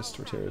mountain-sized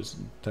Torterras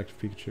in Detective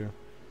Pikachu?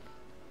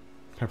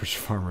 Pepperidge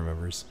Farm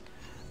remembers.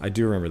 I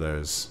do remember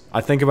those.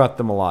 I think about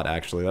them a lot,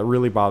 actually. That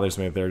really bothers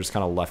me if they're just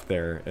kind of left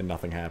there and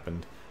nothing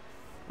happened.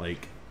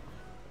 Like,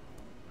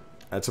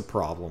 that's a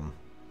problem.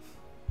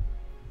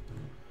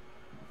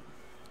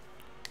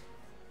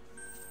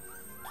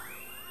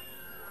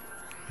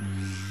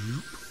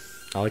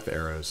 I like the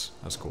arrows.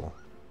 That's cool.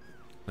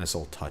 Nice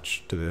little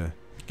touch to the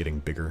getting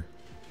bigger.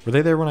 Were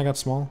they there when I got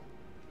small?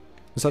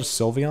 Is that a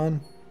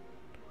Sylveon?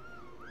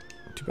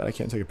 Too bad I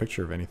can't take a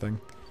picture of anything.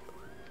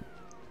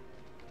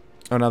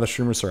 Oh, now the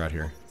Shroomish are out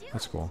here.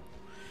 That's cool.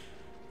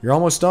 You're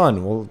almost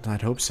done. Well,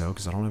 I'd hope so,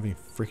 because I don't have any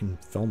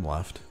freaking film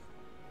left.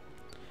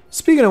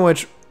 Speaking of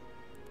which,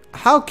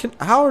 how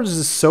is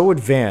this so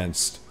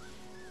advanced?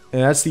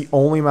 And that's the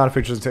only amount of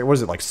pictures it takes. What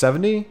is it, like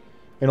 70?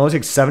 It only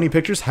takes 70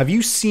 pictures? Have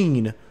you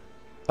seen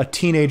a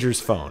teenager's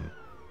phone?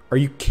 Are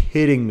you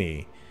kidding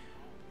me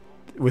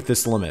with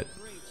this limit?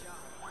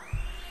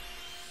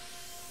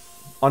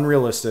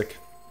 Unrealistic.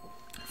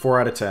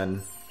 4 out of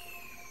 10.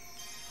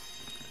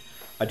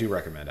 I do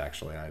recommend,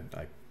 actually. I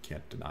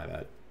can't deny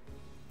that.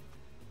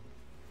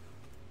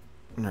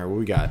 Alright, what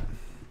we got?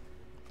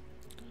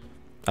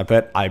 I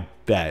bet I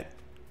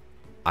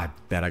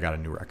got a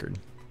new record.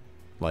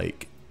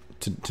 Like,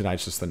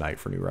 tonight's just the night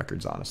for new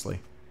records, honestly.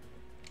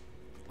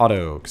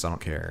 Auto, because I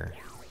don't care.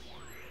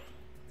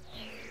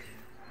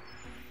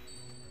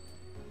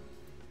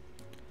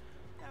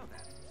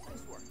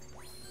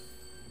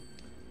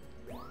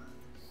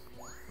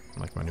 I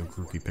like my new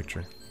groupie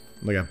picture.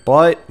 Look at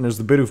butt, and there's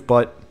the Bidoof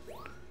butt.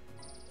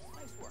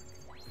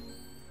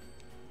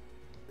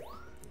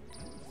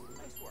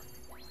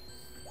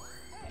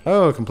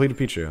 Oh, completed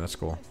Pichu. That's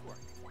cool.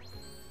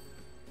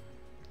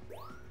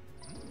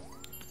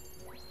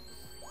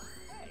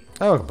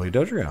 Oh, completed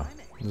Dodrio.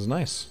 This is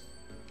nice.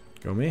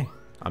 Go me.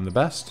 I'm the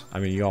best. I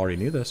mean, you already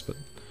knew this, but...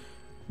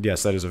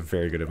 Yes, that is a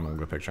very good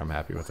Emolga picture. I'm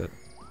happy with it.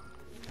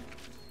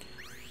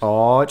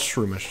 Oh, it's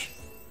Shroomish.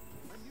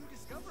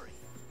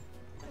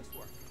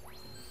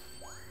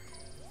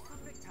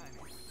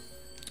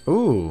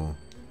 Ooh.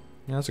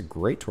 Yeah, that's a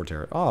great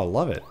Torterra. Oh, I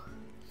love it.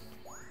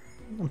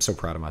 I'm so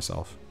proud of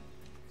myself.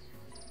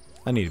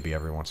 I need to be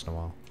every once in a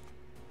while.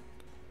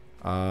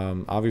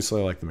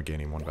 Obviously I like the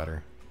Meganium one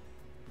better.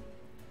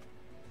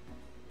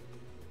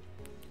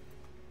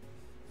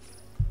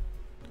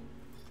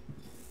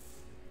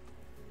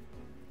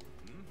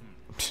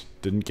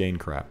 Didn't gain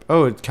crap.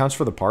 Oh, it counts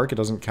for the park? It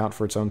doesn't count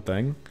for its own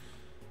thing?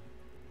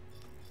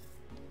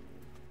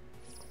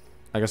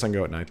 I guess I can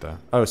go at night, though.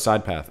 Oh,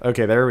 side path.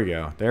 Okay, there we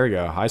go. There we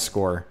go. High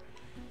score.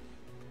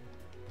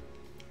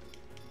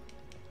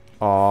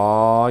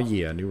 Aw,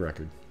 yeah, new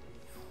record.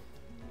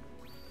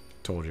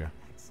 Told you.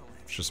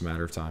 It's just a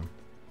matter of time.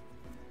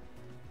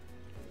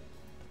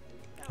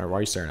 Alright, why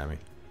are you staring at me?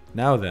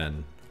 Now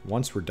then,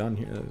 once we're done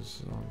here...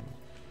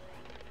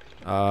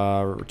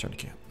 return to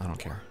camp. I don't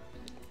care.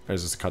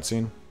 Is this a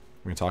cutscene?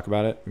 We can talk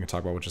about it? We can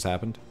talk about what just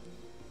happened?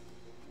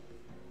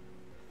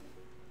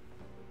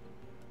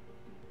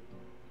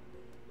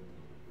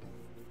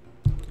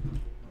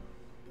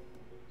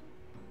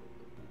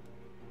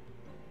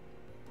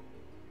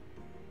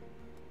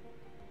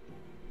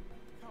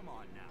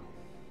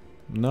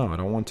 No, I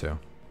don't want to.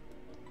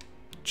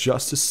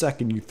 Just a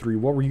second, you three.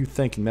 What were you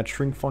thinking? That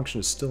shrink function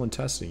is still in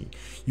testing.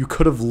 You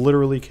could have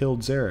literally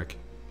killed Zarik.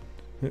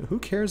 Who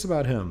cares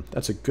about him?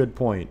 That's a good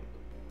point.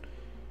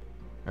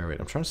 Alright, wait,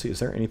 I'm trying to see, is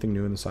there anything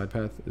new in the side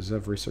path? Does it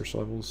have research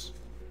levels?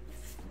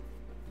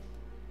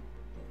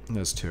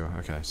 There's 2.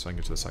 Okay, so I can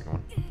get to the second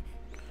one.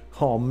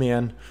 Oh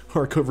man,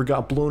 our cover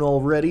got blown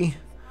already.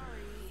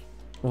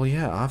 Well,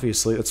 yeah,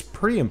 obviously. It's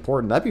pretty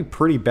important. That'd be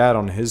pretty bad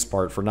on his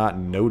part for not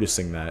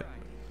noticing that.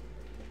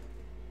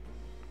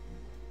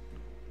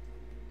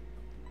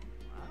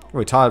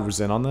 Wait, Todd was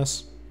in on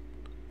this?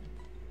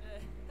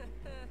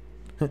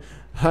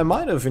 I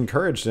might have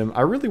encouraged him.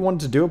 I really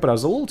wanted to do it, but I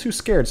was a little too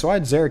scared, so I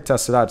had Zarik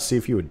test it out to see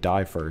if he would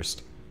die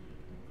first.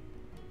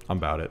 I'm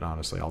about it,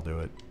 honestly. I'll do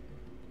it.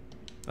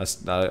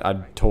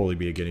 I'd totally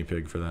be a guinea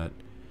pig for that.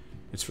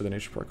 It's for the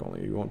nature park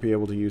only. You won't be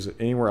able to use it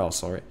anywhere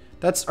else, alright?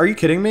 That's... Are you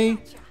kidding me?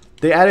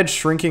 They added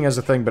shrinking as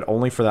a thing, but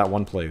only for that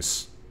one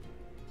place.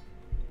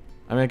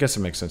 I mean, I guess it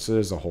makes sense. It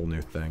is a whole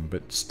new thing,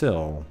 but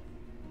still...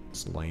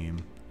 It's lame.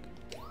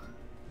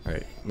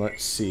 Alright,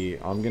 let's see.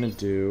 I'm gonna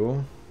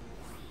do...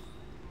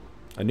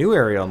 A new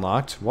area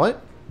unlocked.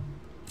 What?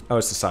 Oh,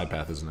 it's the side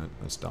path, isn't it?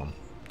 That's dumb.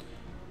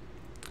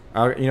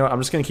 You know what? I'm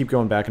just gonna keep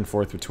going back and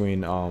forth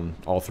between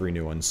all 3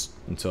 new ones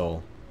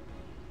until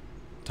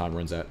time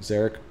runs out.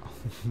 Zarik,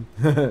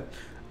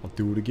 I'll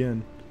do it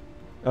again.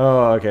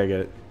 Oh, okay, I get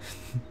it.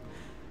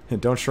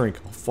 Don't shrink.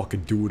 I'll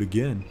fucking do it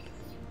again.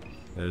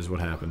 That is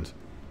what happened.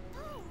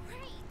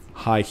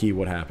 High key,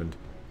 what happened?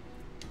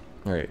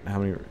 All right, how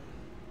many? All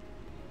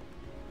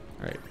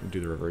right, do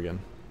the river again.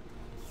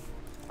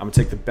 I'm gonna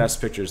take the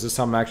best pictures. This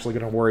time I'm actually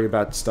gonna worry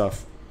about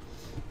stuff.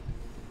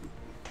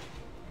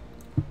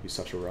 He's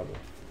such a rebel.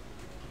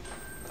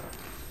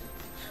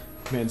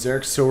 Man,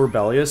 Zarik's so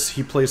rebellious.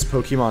 He plays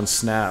Pokemon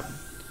Snap.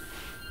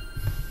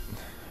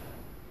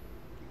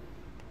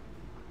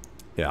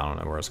 Yeah, I don't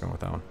know where I was going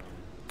with that one.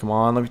 Come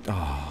on, let me...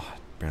 Oh,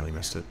 barely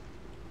missed it.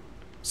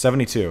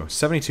 72.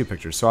 72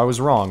 pictures. So I was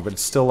wrong, but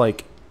it's still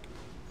like...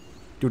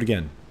 Do it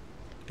again.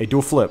 Hey, do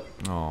a flip.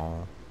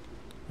 Oh.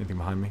 Anything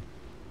behind me?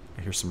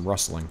 I hear some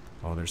rustling.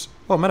 Oh, there's...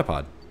 Oh,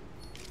 Metapod.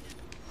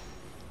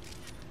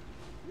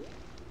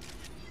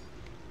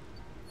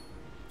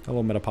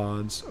 Hello,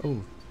 Metapods.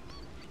 Oh.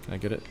 Can I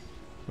get it?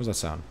 What was that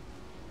sound?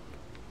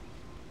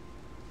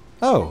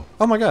 Oh.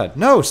 Oh my god.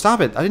 No, stop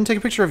it. I didn't take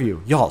a picture of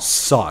you. Y'all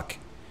suck.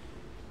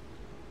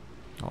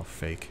 Oh,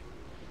 fake.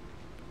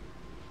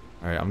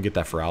 Alright, I'm gonna get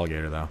that for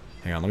alligator, though.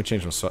 Hang on, let me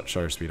change my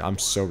shutter speed. I'm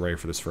so ready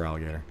for this for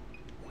alligator.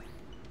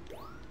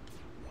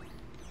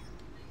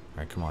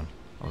 Alright, come on.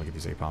 I want to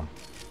get these Apom.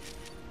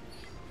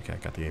 Okay, I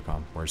got the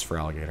Apom. Where's for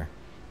alligator?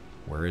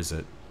 Where is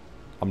it?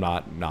 I'm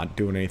not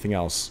doing anything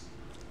else.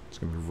 It's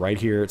gonna be right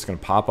here. It's gonna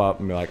pop up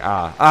and be like,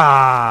 ah,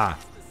 ah!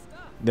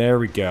 There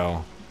we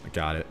go. I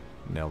got it.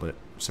 Nailed it.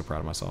 I'm so proud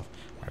of myself.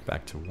 Alright,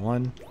 back to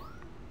 1.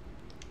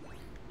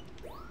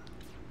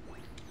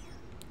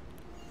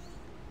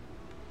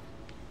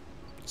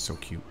 So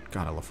cute.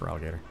 God, I love for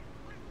alligator.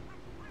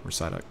 Where's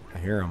Psyduck? I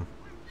hear him.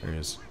 There he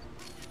is.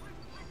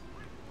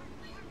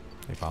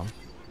 Hey, Bob.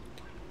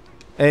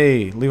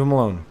 Hey, leave him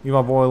alone. Leave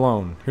my boy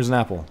alone. Here's an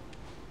apple.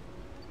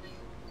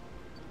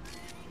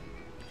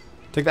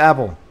 Take the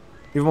apple.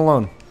 Leave him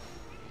alone.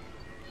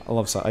 I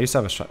love Psyduck. I used to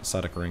have a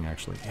Psyduck ring,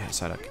 actually. Yeah,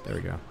 Psyduck. There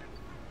we go.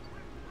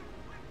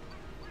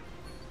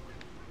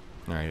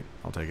 Alright,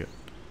 I'll take it.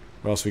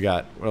 What else we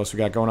got? What else we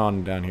got going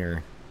on down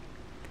here?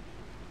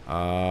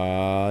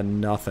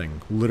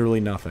 Nothing. Literally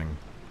nothing.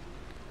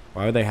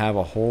 Why would they have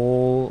a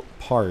whole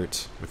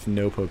part with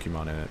no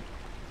Pokemon in it?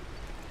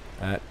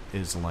 That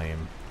is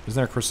lame. Isn't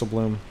there a Crystal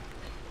Bloom?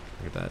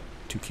 Look at that.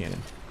 Toucannon.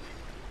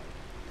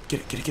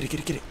 Get it, get it, get it, get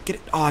it, get it, get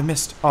it. Oh, I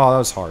missed. Oh, that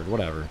was hard.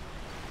 Whatever.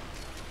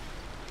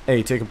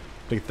 Hey, take a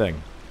big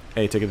thing.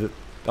 Hey, take the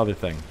other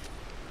thing.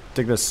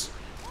 Take this.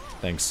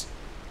 Thanks.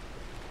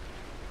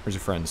 Where's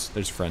your friends?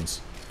 There's your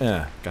friends.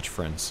 Got your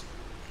friends.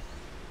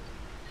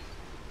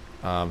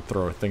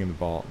 Throw a thing in the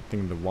ball.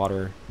 Thing in the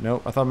water.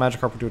 Nope, I thought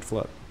Magikarp would do it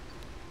flip.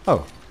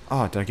 Oh.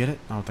 Oh, did I get it?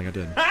 I don't think I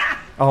did.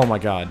 Oh my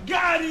god.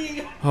 Got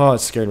him! Oh, it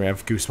scared me. I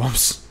have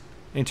goosebumps.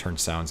 And turn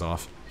sounds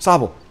off.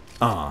 Sobble.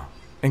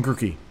 And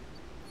Grookey.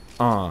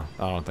 I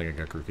don't think I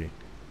got Grookey.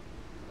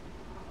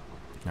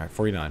 Alright,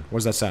 49. What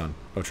does that sound?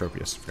 Oh,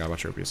 Tropius. Forgot about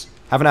Tropius.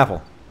 Have an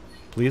apple.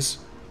 Please?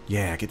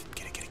 Yeah, get it,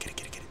 get it, get it, get it,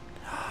 get it, get it.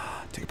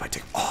 Take a bite,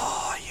 take a...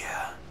 Oh,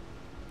 yeah.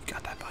 You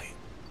got that bite.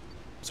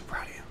 I'm so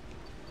proud of you.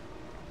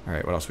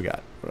 Alright, what else we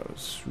got? What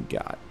else we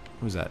got?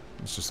 What is that?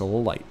 It's just a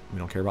little light. We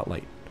don't care about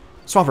light.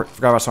 Swampert.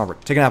 Forgot about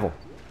Swampert. Take an apple.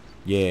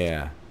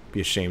 Yeah.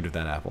 Be ashamed of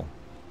that apple.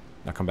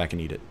 Now come back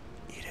and eat it.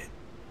 Eat it.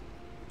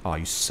 Oh,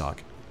 you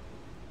suck.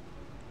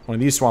 One of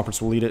these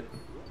Swamperts will eat it.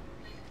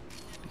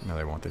 No,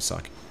 they won't. They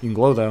suck. You can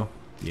glow, though.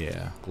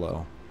 Yeah,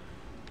 glow.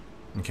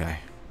 Okay.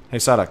 Hey,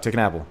 Psyduck, take an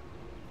apple.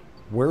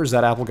 Where is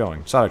that apple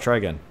going? Psyduck, try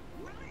again.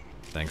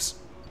 Thanks.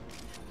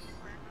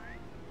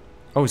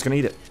 Oh, he's gonna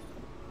eat it.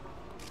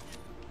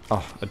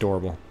 Oh,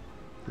 adorable.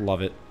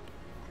 Love it.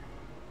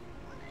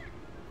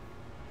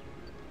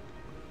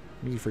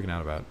 What are you freaking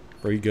out about?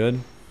 Are you good?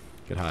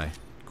 Get high.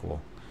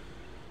 Cool.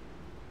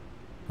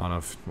 I don't know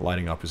if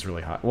lighting up is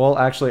really high. Well,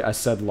 actually, I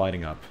said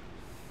lighting up.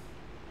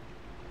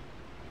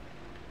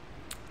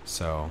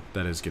 So,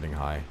 that is getting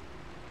high.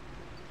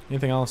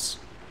 Anything else?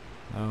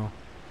 No.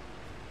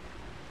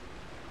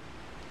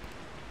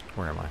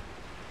 Where am I?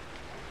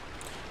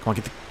 Come on,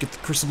 get the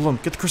crystal bloom.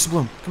 Get the crystal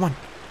bloom. Come on.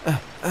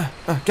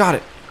 Got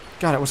it.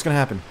 Got it. What's gonna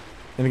happen?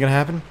 Anything gonna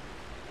happen?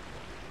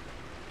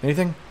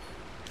 Anything?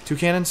 2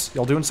 cannons?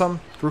 Y'all doing something?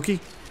 Grookey?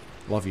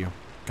 Love you.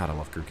 God, I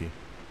love Grookey.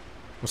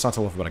 What's not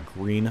to love about a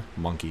green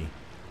monkey?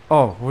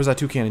 Oh, what was that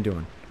 2 cannon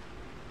doing?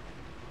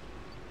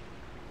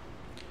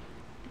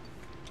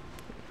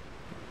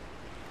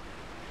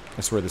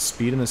 I swear, the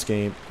speed in this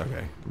game...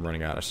 Okay, I'm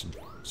running out. I should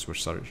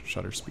switch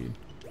shutter speed.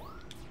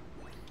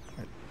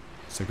 Alright,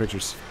 let's take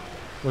pictures.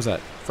 What was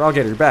that?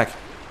 Froggator, you're back.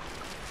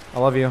 I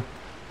love you.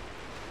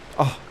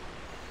 Oh,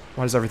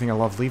 why does everything I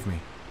love leave me?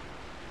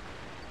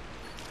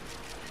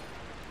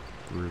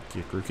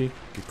 Grookey, Grookey.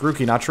 Get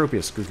Grookey, not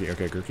Tropius. Grookey,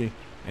 okay, Grookey.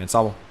 And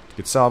Sobble.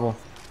 Get Sobble.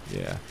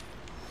 Yeah.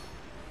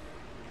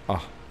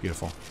 Oh,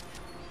 beautiful.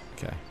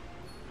 Okay.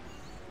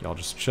 Y'all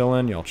just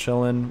chilling. Y'all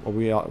chilling. What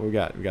we got?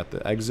 We got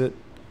the exit.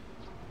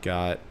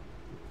 Got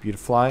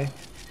Beautifly.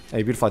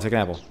 Hey, Beautifly, take an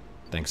apple.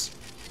 Thanks.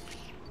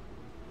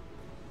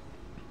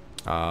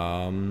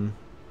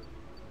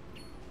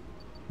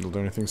 You'll do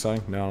anything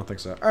exciting? No, I don't think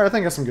so. Alright, I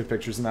think I got some good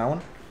pictures in that one.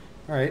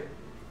 Alright.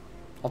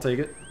 I'll take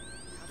it.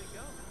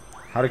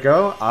 How'd it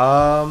go?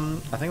 I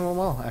think it went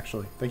well,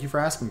 actually. Thank you for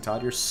asking,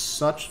 Todd. You're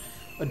such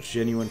a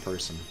genuine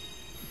person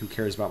who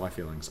cares about my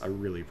feelings. I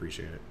really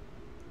appreciate it.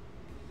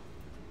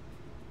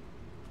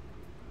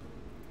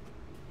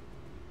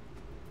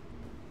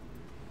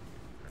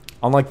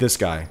 Unlike this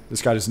guy.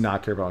 This guy does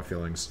not care about my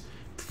feelings.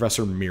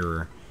 Professor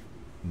Mirror.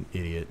 An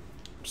idiot.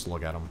 Just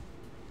look at him.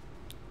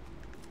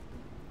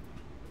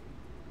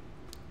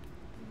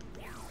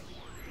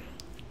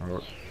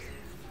 Oh.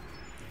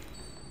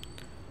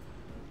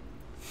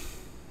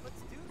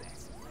 Let's do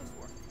this. Nice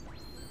work.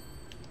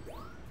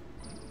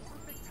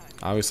 Perfect timing.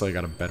 Obviously, I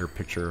got a better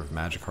picture of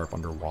Magikarp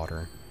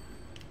underwater.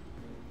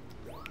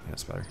 Yeah,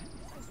 that's better. Nice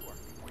work.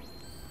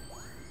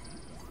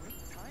 Great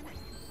timing.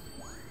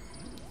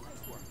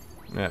 Nice work.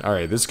 Man,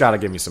 alright, this gotta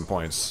give me some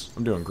points.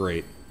 I'm doing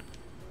great.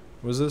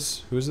 What is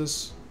this? Who is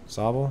this?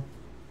 Sobble?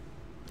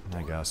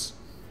 I guess.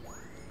 Nice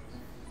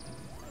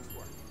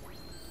work.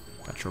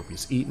 Got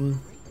Tropius eaten.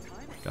 Timing.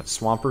 Got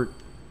Swampert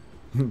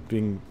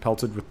being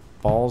pelted with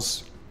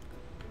balls.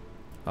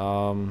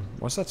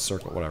 What's that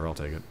circle? Whatever, I'll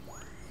take it.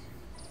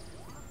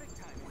 Perfect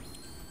timing.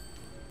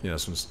 Yeah,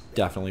 this one's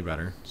definitely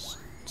better.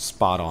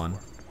 Spot on.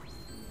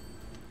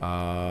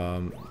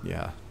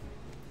 Yeah.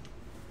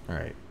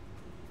 Alright.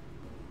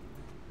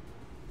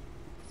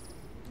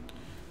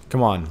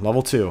 Come on,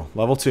 level 2.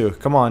 Level 2.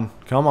 Come on.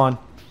 Come on.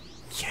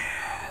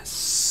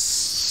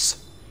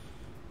 Yes.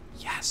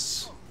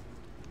 Yes.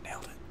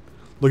 Nailed it.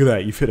 Look at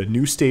that. You've hit a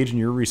new stage in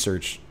your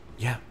research.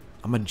 Yeah.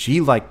 I'm a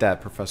G like that,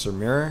 Professor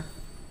Mirror.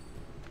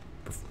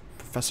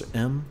 Professor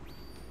M.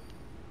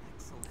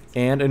 Excellent.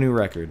 And a new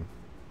record.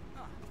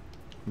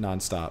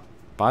 Non-stop.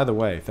 By the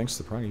way, thanks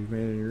to the progress you've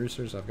made in your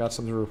research, I've got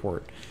something to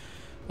report.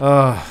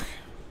 I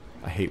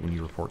hate when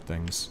you report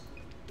things.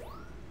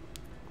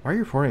 Why are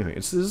you reporting anything?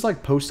 This is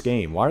like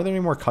post-game. Why are there any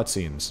more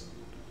cutscenes?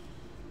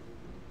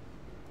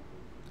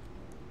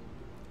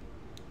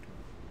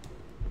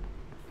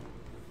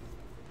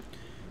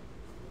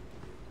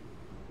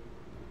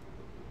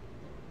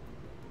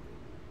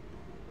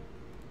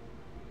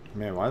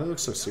 Man, why do they look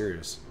so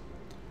serious?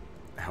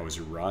 How was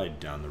your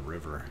ride down the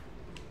river?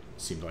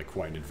 Seemed like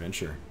quite an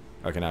adventure.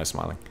 Okay, now he's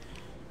smiling.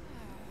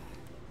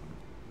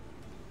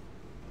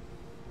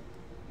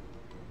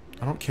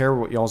 I don't care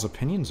what y'all's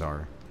opinions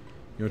are.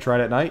 You want to try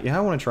it at night? Yeah,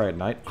 I want to try it at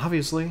night.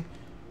 Obviously.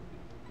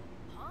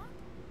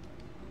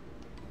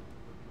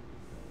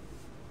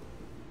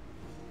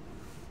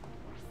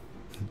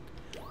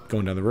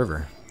 Going down the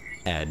river.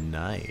 At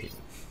night.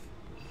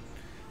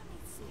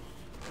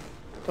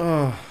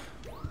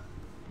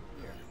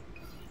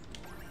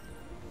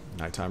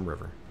 Nighttime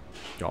river.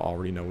 Y'all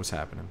already know what's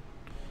happening.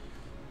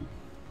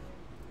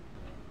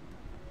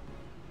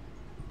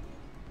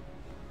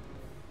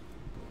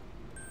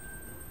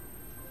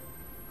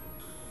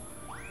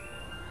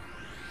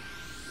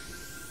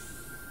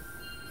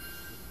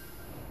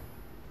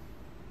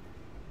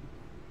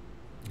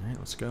 Alright,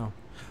 let's go.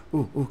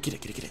 Ooh, ooh, get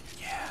it, get it, get it.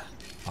 Yeah.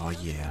 Oh,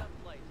 yeah.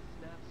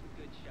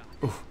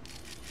 Ooh.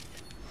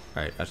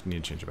 Alright, I just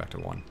need to change it back to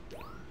 1.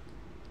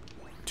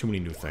 Too many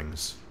new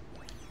things.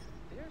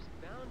 There's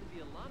bound to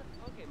be a lot of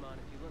Pokemon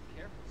if you look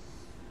carefully.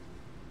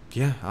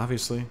 Yeah,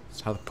 obviously.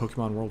 It's how the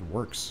Pokemon world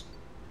works.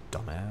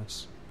 Dumbass.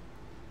 Is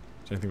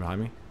there anything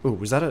behind me? Ooh,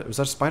 was that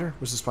a spider?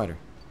 Where's the spider?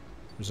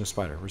 There's no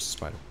spider. Where's the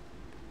spider?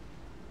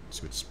 Let's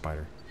see what's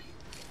spider.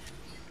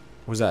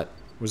 What was that?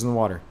 What was in the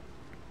water?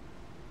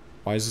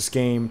 Why is this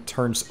game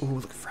turns... Ooh,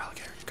 look for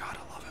alligator. God,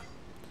 I love him.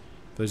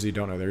 For those of you who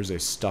don't know, there's a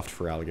stuffed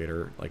for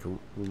alligator, like,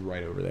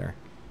 right over there.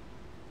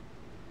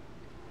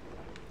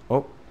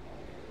 Oh.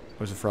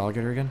 Was it for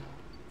alligator again?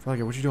 For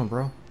alligator, what you doing,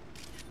 bro?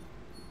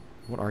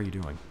 What are you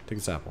doing? Take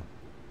this apple.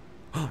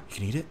 You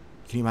can eat it?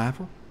 You can eat my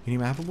apple? You can eat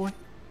my apple, boy?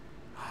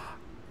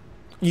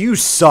 You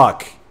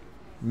suck!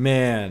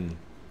 Man.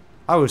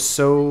 I was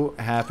so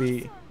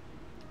happy.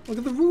 Look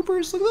at the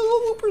Roopers. Look at the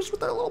little Roopers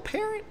with their little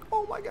parent.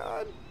 Oh my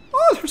god.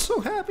 Oh, they're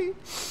so happy.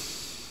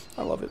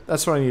 I love it.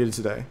 That's what I needed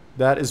today.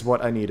 That is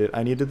what I needed.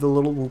 I needed the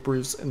little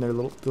whoopers and their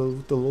little the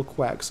little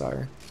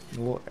quagsire. The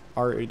little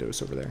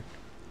Ariados over there.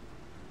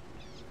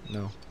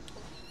 No.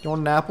 You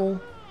want an apple?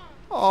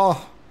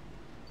 Oh.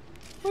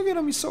 Look at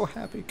him. He's so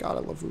happy. God, I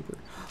love Whooper.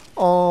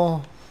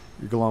 Oh.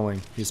 You're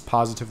glowing. He's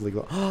positively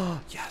glowing. Oh,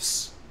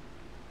 yes.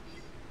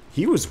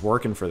 He was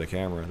working for the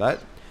camera.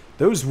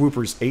 Those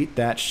Whoopers ate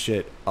that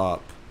shit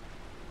up.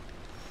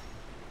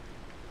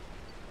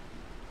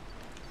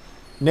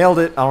 Nailed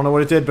it. I don't know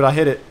what it did, but I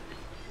hit it.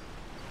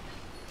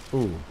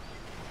 Ooh.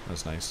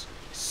 That's nice.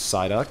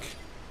 Psyduck.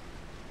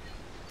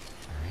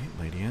 Alright,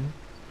 Lady in.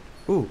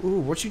 Ooh, ooh,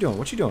 what you doing?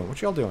 What you doing?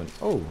 What y'all doing?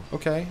 Oh,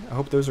 okay. I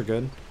hope those are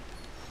good.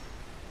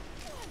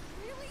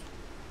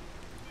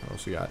 What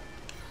else we got?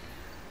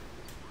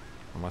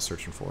 What am I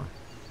searching for?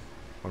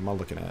 What am I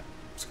looking at?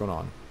 What's going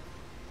on?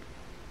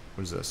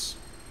 What is this?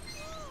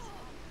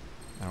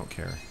 I don't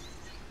care.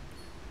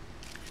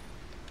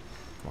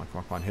 Come on, come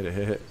on, come on. Hit it,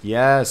 hit it.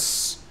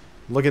 Yes!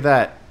 Look at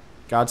that.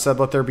 God said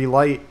let there be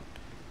light.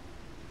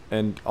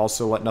 And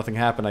also let nothing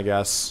happen, I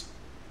guess.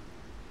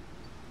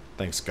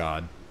 Thanks,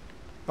 God.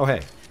 Oh,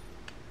 hey.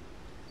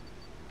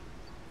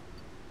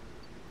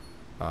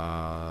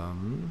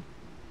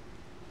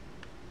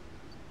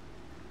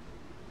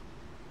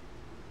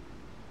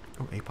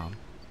 Oh, Apom.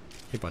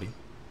 Hey, buddy.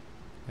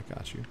 I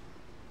got you.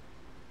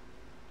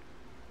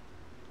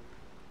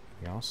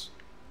 Anything else?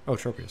 Oh,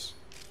 Tropius.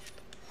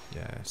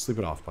 Yeah, sleep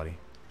it off, buddy.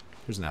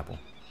 Here's an apple.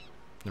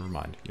 Never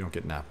mind. You don't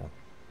get an apple.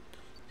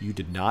 You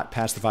did not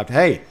pass the 5.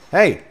 Hey!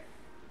 Hey!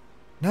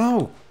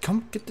 No!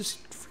 Come get this.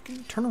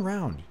 Freaking turn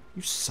around.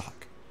 You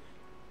suck.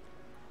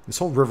 This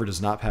whole river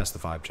does not pass the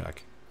 5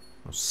 check.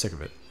 I'm sick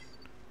of it.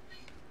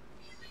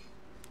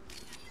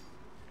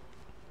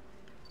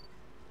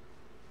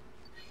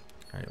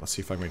 Alright, let's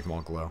see if I can make them all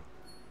glow.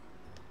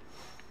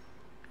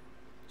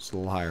 Just a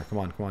little higher. Come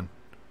on, come on.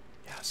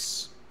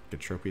 Yes. Get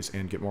Tropius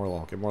and get more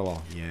law. Get more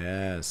law.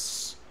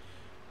 Yes.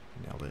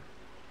 Nailed it.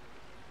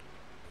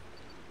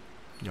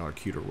 Y'all are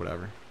cute or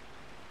whatever.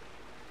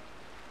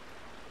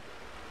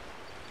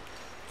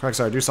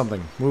 Quagsire, do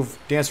something. Move.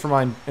 Dance for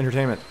my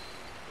entertainment.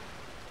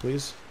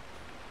 Please.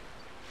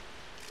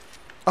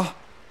 Oh!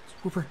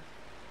 Whooper.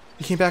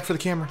 He came back for the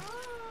camera.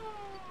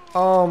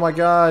 Oh my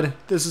god.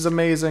 This is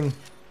amazing.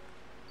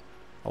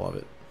 I love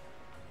it.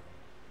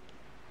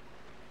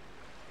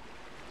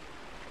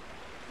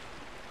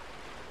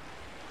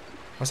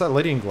 Why's that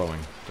lady glowing?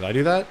 Did I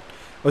do that?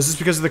 Oh, is this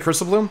because of the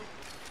Crystal Bloom?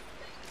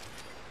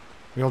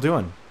 What are y'all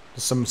doing?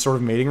 Is some sort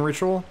of mating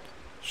ritual?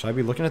 Should I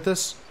be looking at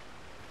this?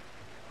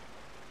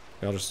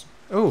 Y'all just...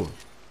 Oh!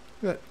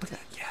 Look at that.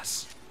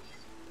 Yes!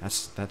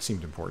 That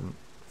seemed important.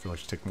 I feel like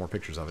I should take more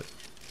pictures of it.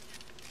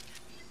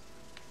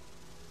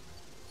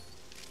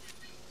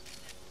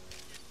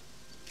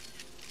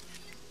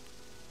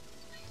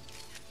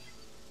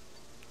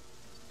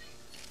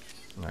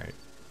 Alright.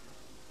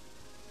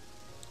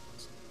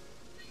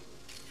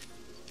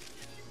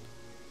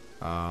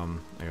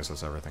 I guess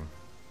that's everything.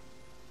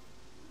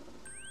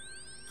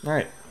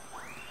 Alright.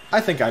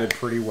 I think I did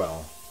pretty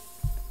well.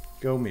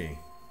 Go me.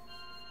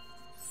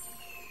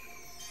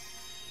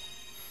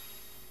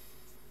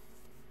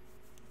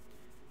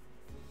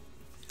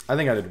 I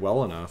think I did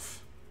well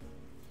enough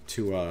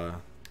to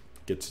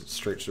get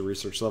straight to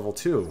research level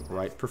 2,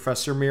 right,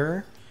 Professor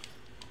Mirror?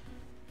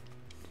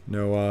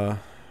 No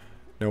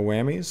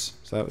whammies?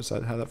 Is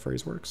that how that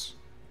phrase works?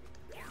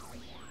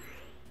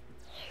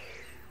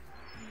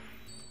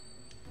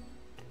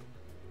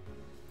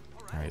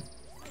 Alright,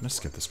 I'm gonna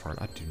skip this part.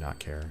 I do not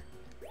care.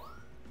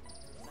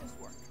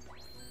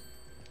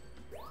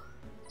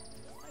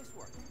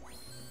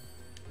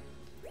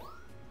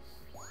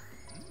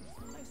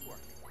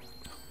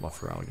 Love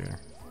for alligator.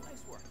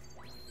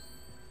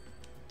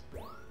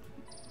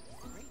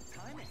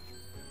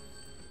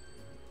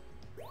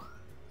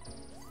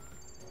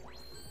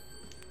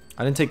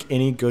 I didn't take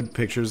any good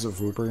pictures of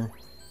Whooper.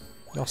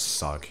 Y'all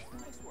suck.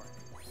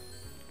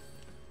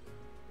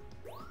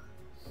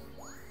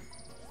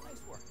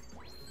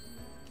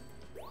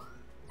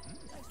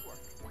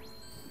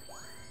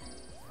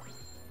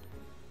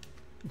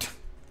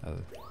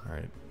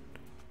 Alright.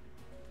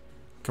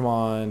 Come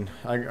on.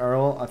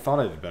 I thought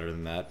I did better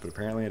than that, but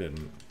apparently I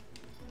didn't.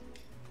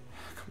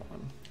 Come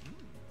on.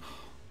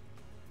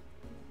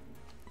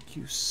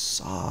 You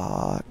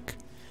suck.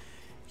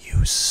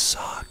 You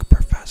suck,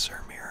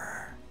 Professor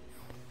Mirror.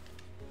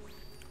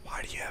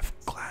 Why do you have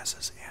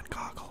glasses and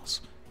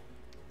goggles?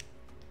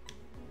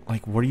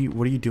 Like, what are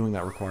you doing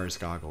that requires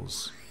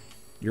goggles?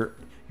 You're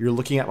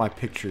looking at my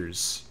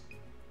pictures.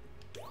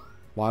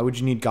 Why would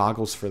you need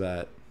goggles for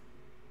that?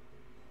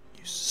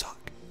 You suck.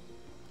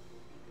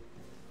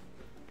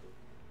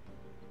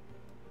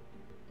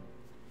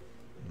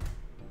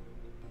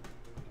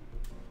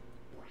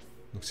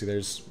 Look, see,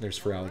 there's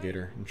for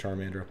alligator and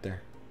Charmander up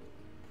there.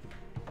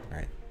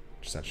 Alright,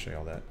 just have to show you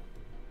all that.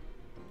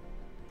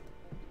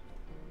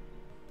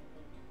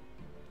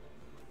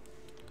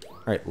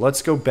 Alright,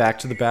 let's go back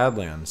to the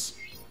Badlands.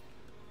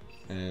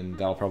 And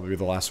that'll probably be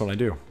the last one I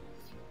do.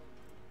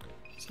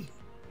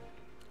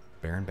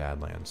 Barren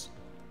Badlands.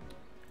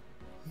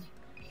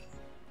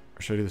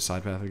 Or should I do the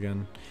side path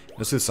again?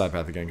 Let's do the side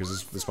path again,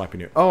 because this might be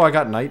new. Oh, I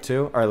got night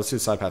too? Alright, let's do the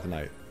side path at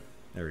night.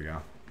 There we go.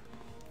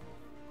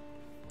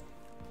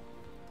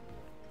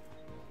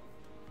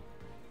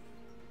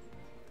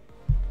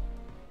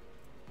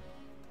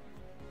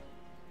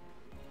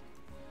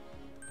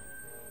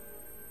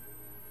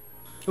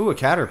 Ooh, a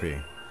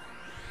Caterpie.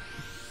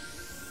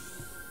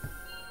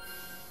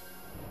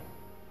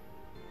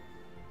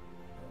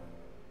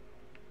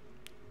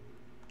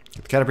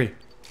 Get the Caterpie.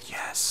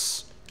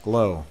 Yes.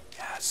 Glow.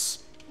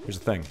 Yes. Here's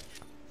the thing.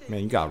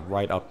 Man, you got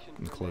right up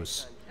and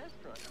close.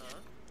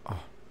 Oh,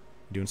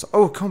 you doing so?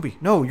 Oh, Combi.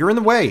 No, you're in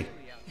the way.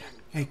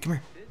 Hey, come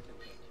here.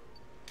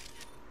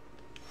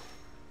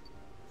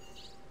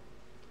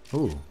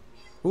 Ooh.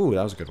 Ooh,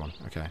 that was a good one.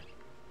 Okay. Alright,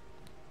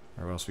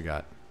 what else we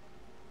got?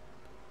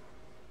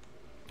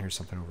 Here's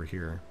something over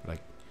here.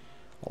 Like,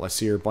 all I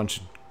see are a bunch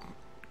of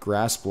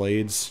grass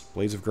blades.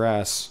 Blades of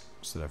grass.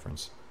 What's the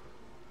difference?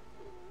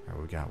 Alright,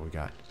 what we got? What we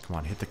got? Come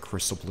on, hit the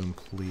crystal bloom,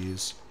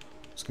 please.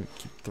 Just gonna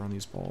keep throwing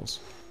these balls.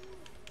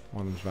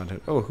 One of them's about to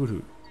hit. Oh, Hoot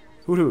Hoot.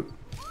 Hoot Hoot.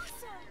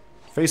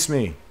 Face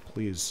me,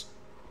 please.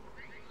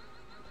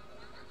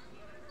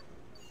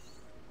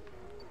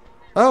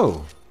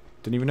 Oh!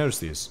 Didn't even notice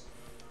these.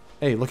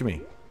 Hey, look at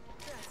me.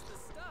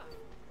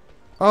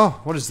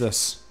 Oh, what is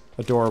this?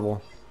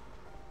 Adorable.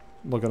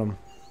 Look at them.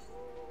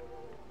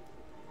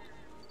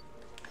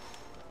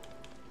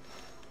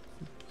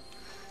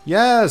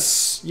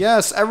 Yes!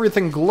 Yes!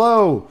 Everything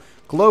glow!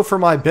 Glow for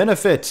my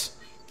benefit!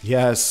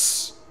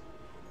 Yes!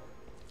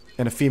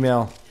 And a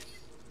female.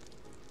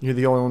 You're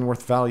the only one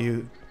worth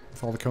value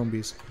with all the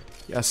Combies.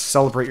 Yes,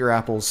 celebrate your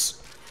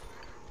apples.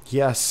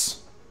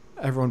 Yes.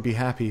 Everyone be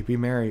happy, be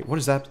merry. What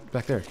is that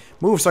back there?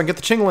 Move so I can get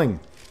the Chingling!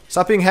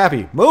 Stop being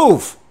happy!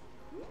 Move!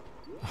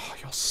 Oh,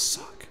 y'all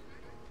suck.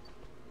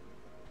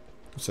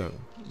 So,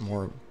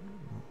 more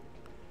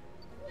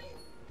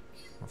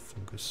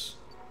fungus.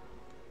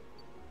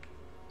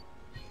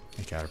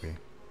 And Caterpie.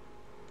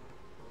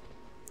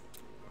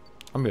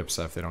 I'm gonna be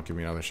upset if they don't give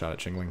me another shot at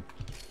Chingling.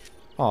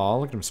 Aw,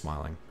 look at him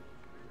smiling.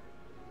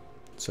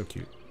 So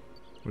cute.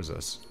 What is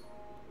this?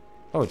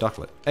 Oh, a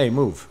ducklet. Hey,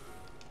 move.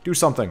 Do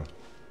something.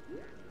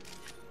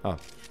 Oh,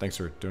 thanks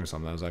for doing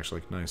something. That was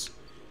actually nice.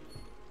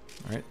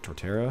 Alright,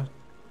 Torterra.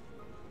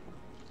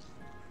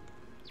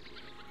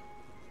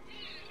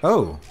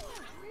 Oh.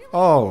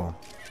 Oh.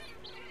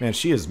 Man,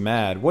 she is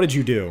mad. What did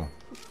you do?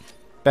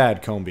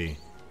 Bad Combi.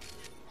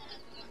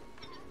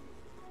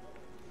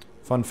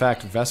 Fun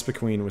fact,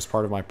 Vespiquen was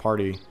part of my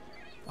party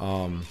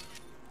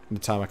the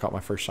time I caught my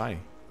first shiny.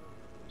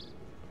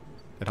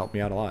 It helped me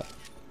out a lot.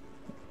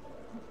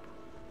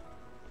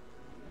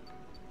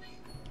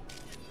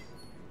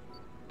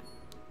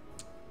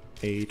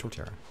 A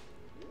Torterra.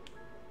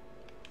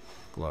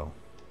 Glow.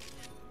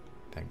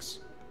 Thanks.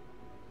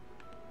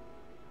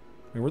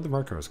 Wait, where'd the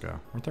Murkrows go?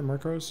 Weren't there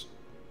Murkrows?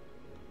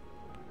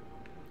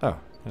 Oh,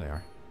 there they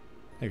are.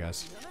 Hey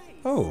guys.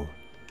 Oh!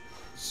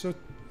 So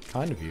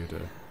kind of you to...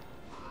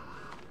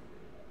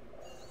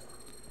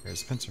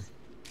 There's the pincer.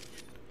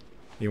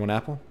 You want an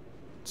apple?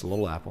 It's a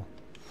little apple.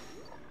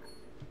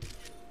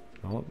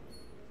 Oh,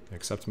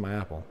 accept my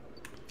apple.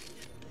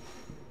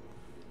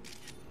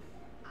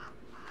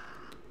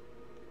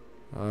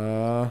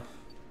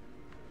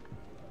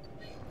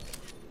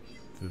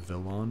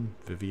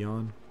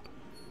 Vivian?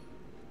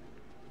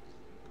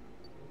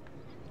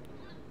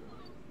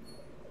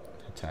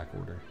 Attack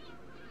order.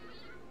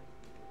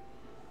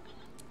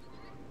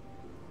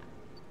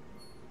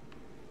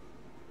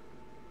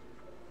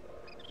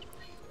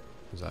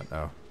 What's that?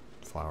 Oh,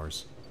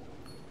 flowers.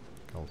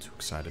 Got a little too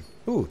excited.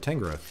 Ooh,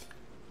 Tangrowth.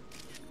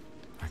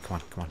 Alright, come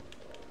on, come on.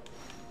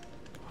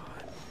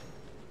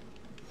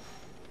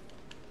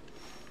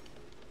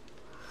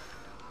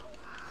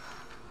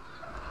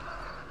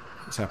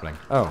 What's happening?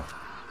 Oh.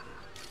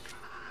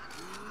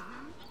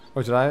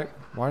 Oh, did I?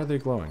 Why are they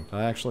glowing? Did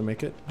I actually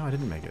make it? No, I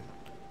didn't make it.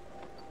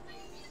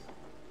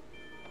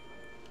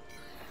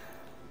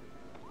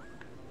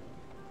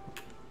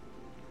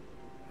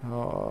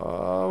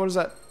 Oh, what is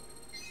that?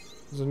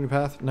 Is it a new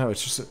path? No,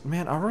 it's just a,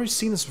 man, I've already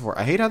seen this before.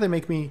 I hate how they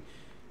make me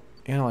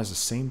analyze the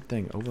same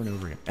thing over and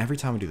over again. Every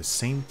time I do the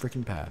same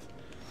freaking path.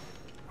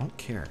 I don't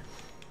care.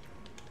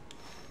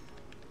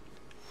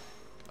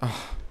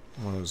 Oh,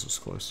 one of those was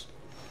close.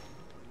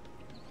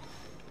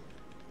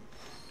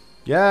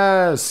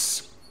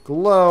 Yes!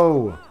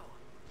 Glow!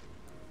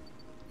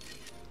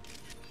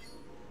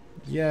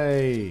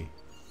 Yay!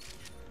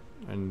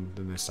 And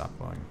then they stop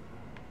glowing.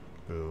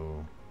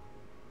 Boo.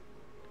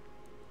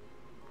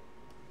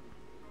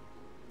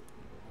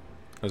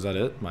 Oh, is that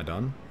it? Am I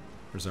done?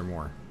 Or is there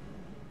more?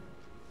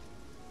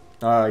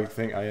 I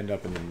think I end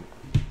up in an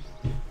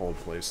old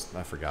place.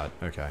 I forgot.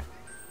 Okay.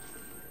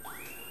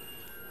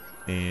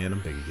 And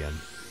I'm big again.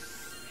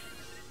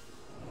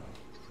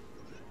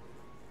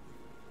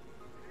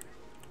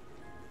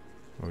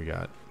 What we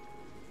got?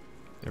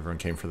 Everyone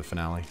came for the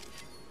finale.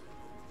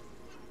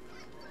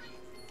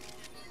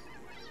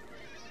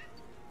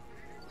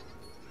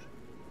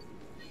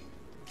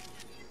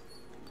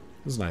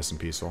 This is nice and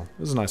peaceful.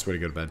 This is a nice way to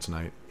go to bed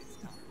tonight.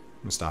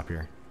 I'm gonna stop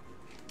here.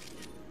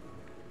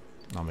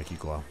 I'll make you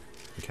glow.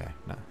 Okay,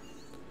 nah.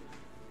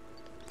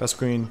 Vespa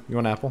Queen, you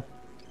want an apple?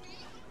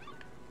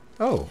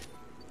 Oh.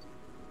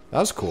 That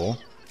was cool.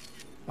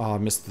 Oh, I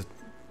missed the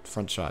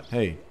front shot.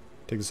 Hey,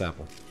 take this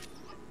apple.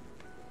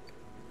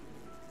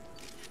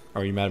 Oh,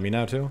 are you mad at me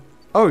now, too?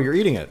 Oh, you're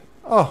eating it.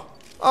 Oh.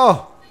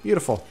 Oh,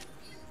 beautiful.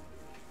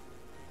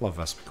 Love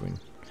Vespa Queen.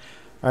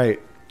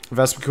 Alright,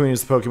 Vespa Queen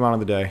is the Pokemon of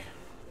the day.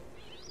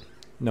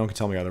 No one can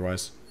tell me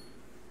otherwise.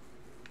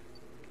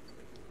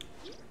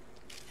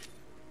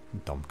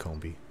 Dumb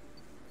Combi.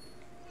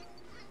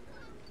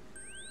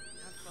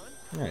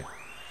 Alright.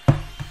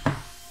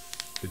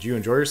 Did you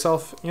enjoy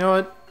yourself? You know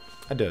what?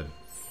 I did.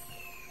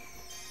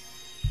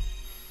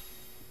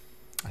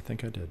 I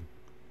think I did.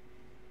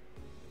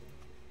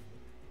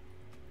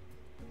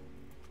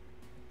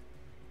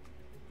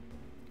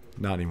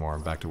 Not anymore.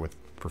 I'm back to with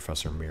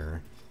Professor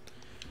Mirror.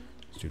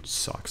 This dude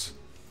sucks.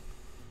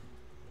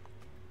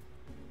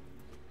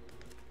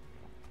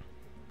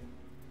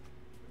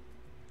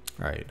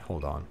 Alright,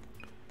 hold on.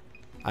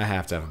 I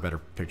have to have a better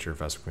picture of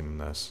Vespa Queen than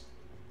this.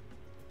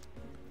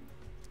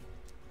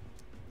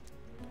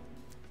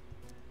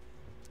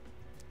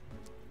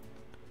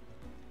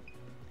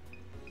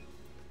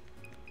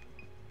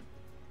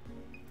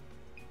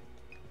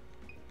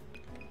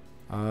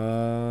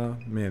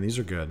 Man, these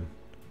are good.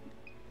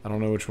 I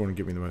don't know which one would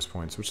give me the most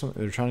points. Which one?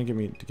 They're trying to get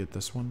me to get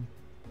this one.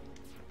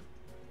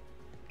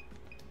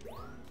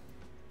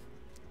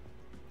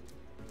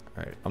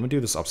 Alright, I'm gonna do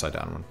this upside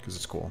down one because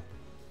it's cool.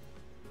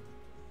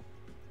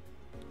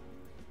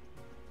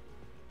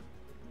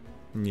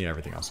 Yeah,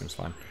 everything else seems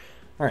fine.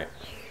 Alright.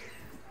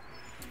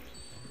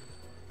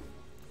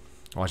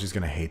 Oh, she's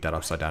gonna hate that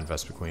upside down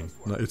Vespa Queen.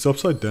 No, it's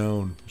upside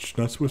down. It's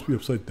not supposed to be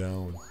upside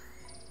down.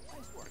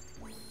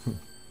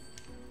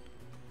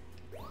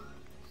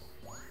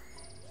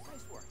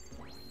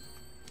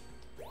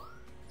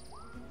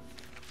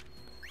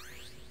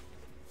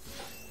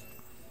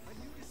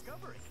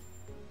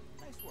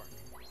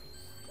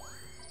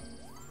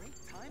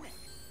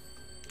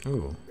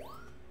 Ooh.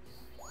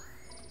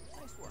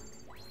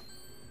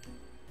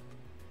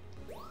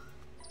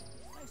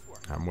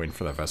 I'm waiting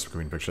for that Vespa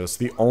Queen picture. That's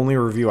the only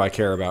review I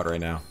care about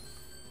right now.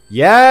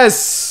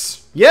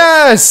 Yes!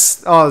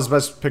 Yes! Oh, this is the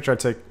best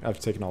picture I've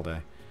taken all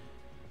day.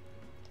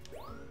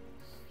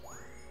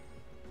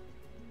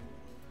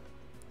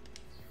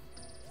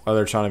 Oh,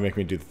 they're trying to make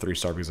me do the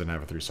 3-star because I didn't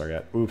have a 3-star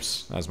yet.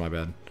 Oops, that was my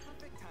bad.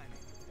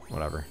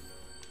 Whatever.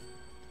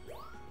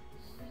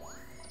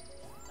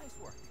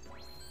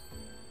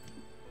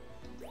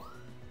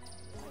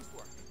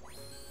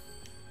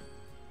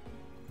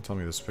 Tell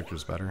me this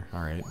picture's better.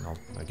 Alright,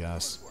 I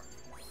guess.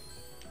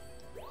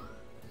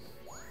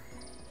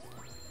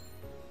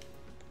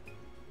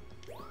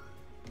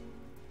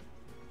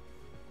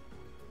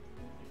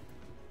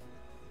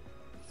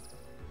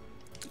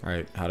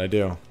 Alright, how'd I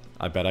do?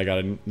 I bet I got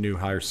a new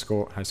high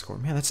score.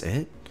 Man, that's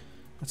it?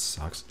 That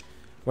sucks.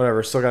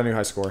 Whatever, still got a new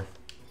high score.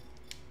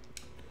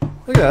 Look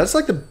at that, that's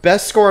like the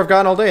best score I've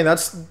gotten all day. And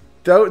that's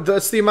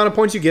the amount of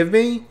points you give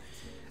me?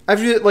 I have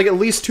to do it like at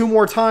least 2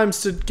 more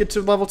times to get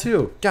to level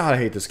 2. God, I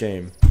hate this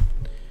game.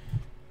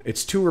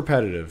 It's too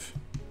repetitive.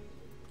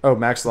 Oh,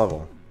 max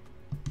level.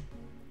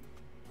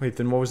 Wait,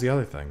 then what was the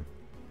other thing?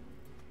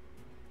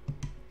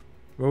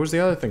 What was the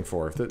other thing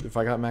for if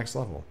I got max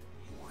level?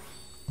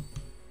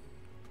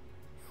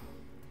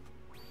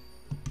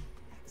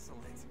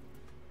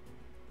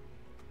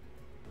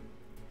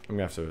 I'm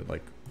gonna have to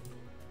like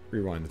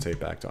rewind the tape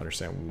back to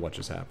understand what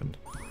just happened.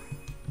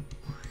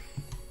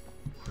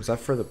 Was that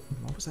for the...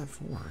 What was that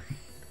for?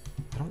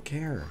 I don't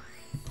care.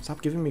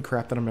 Stop giving me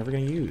crap that I'm never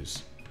going to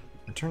use.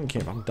 Return to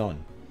camp. I'm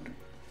done.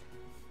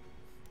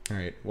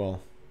 Alright,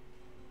 well.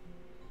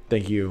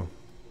 Thank you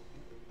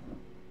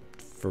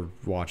for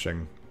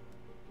watching.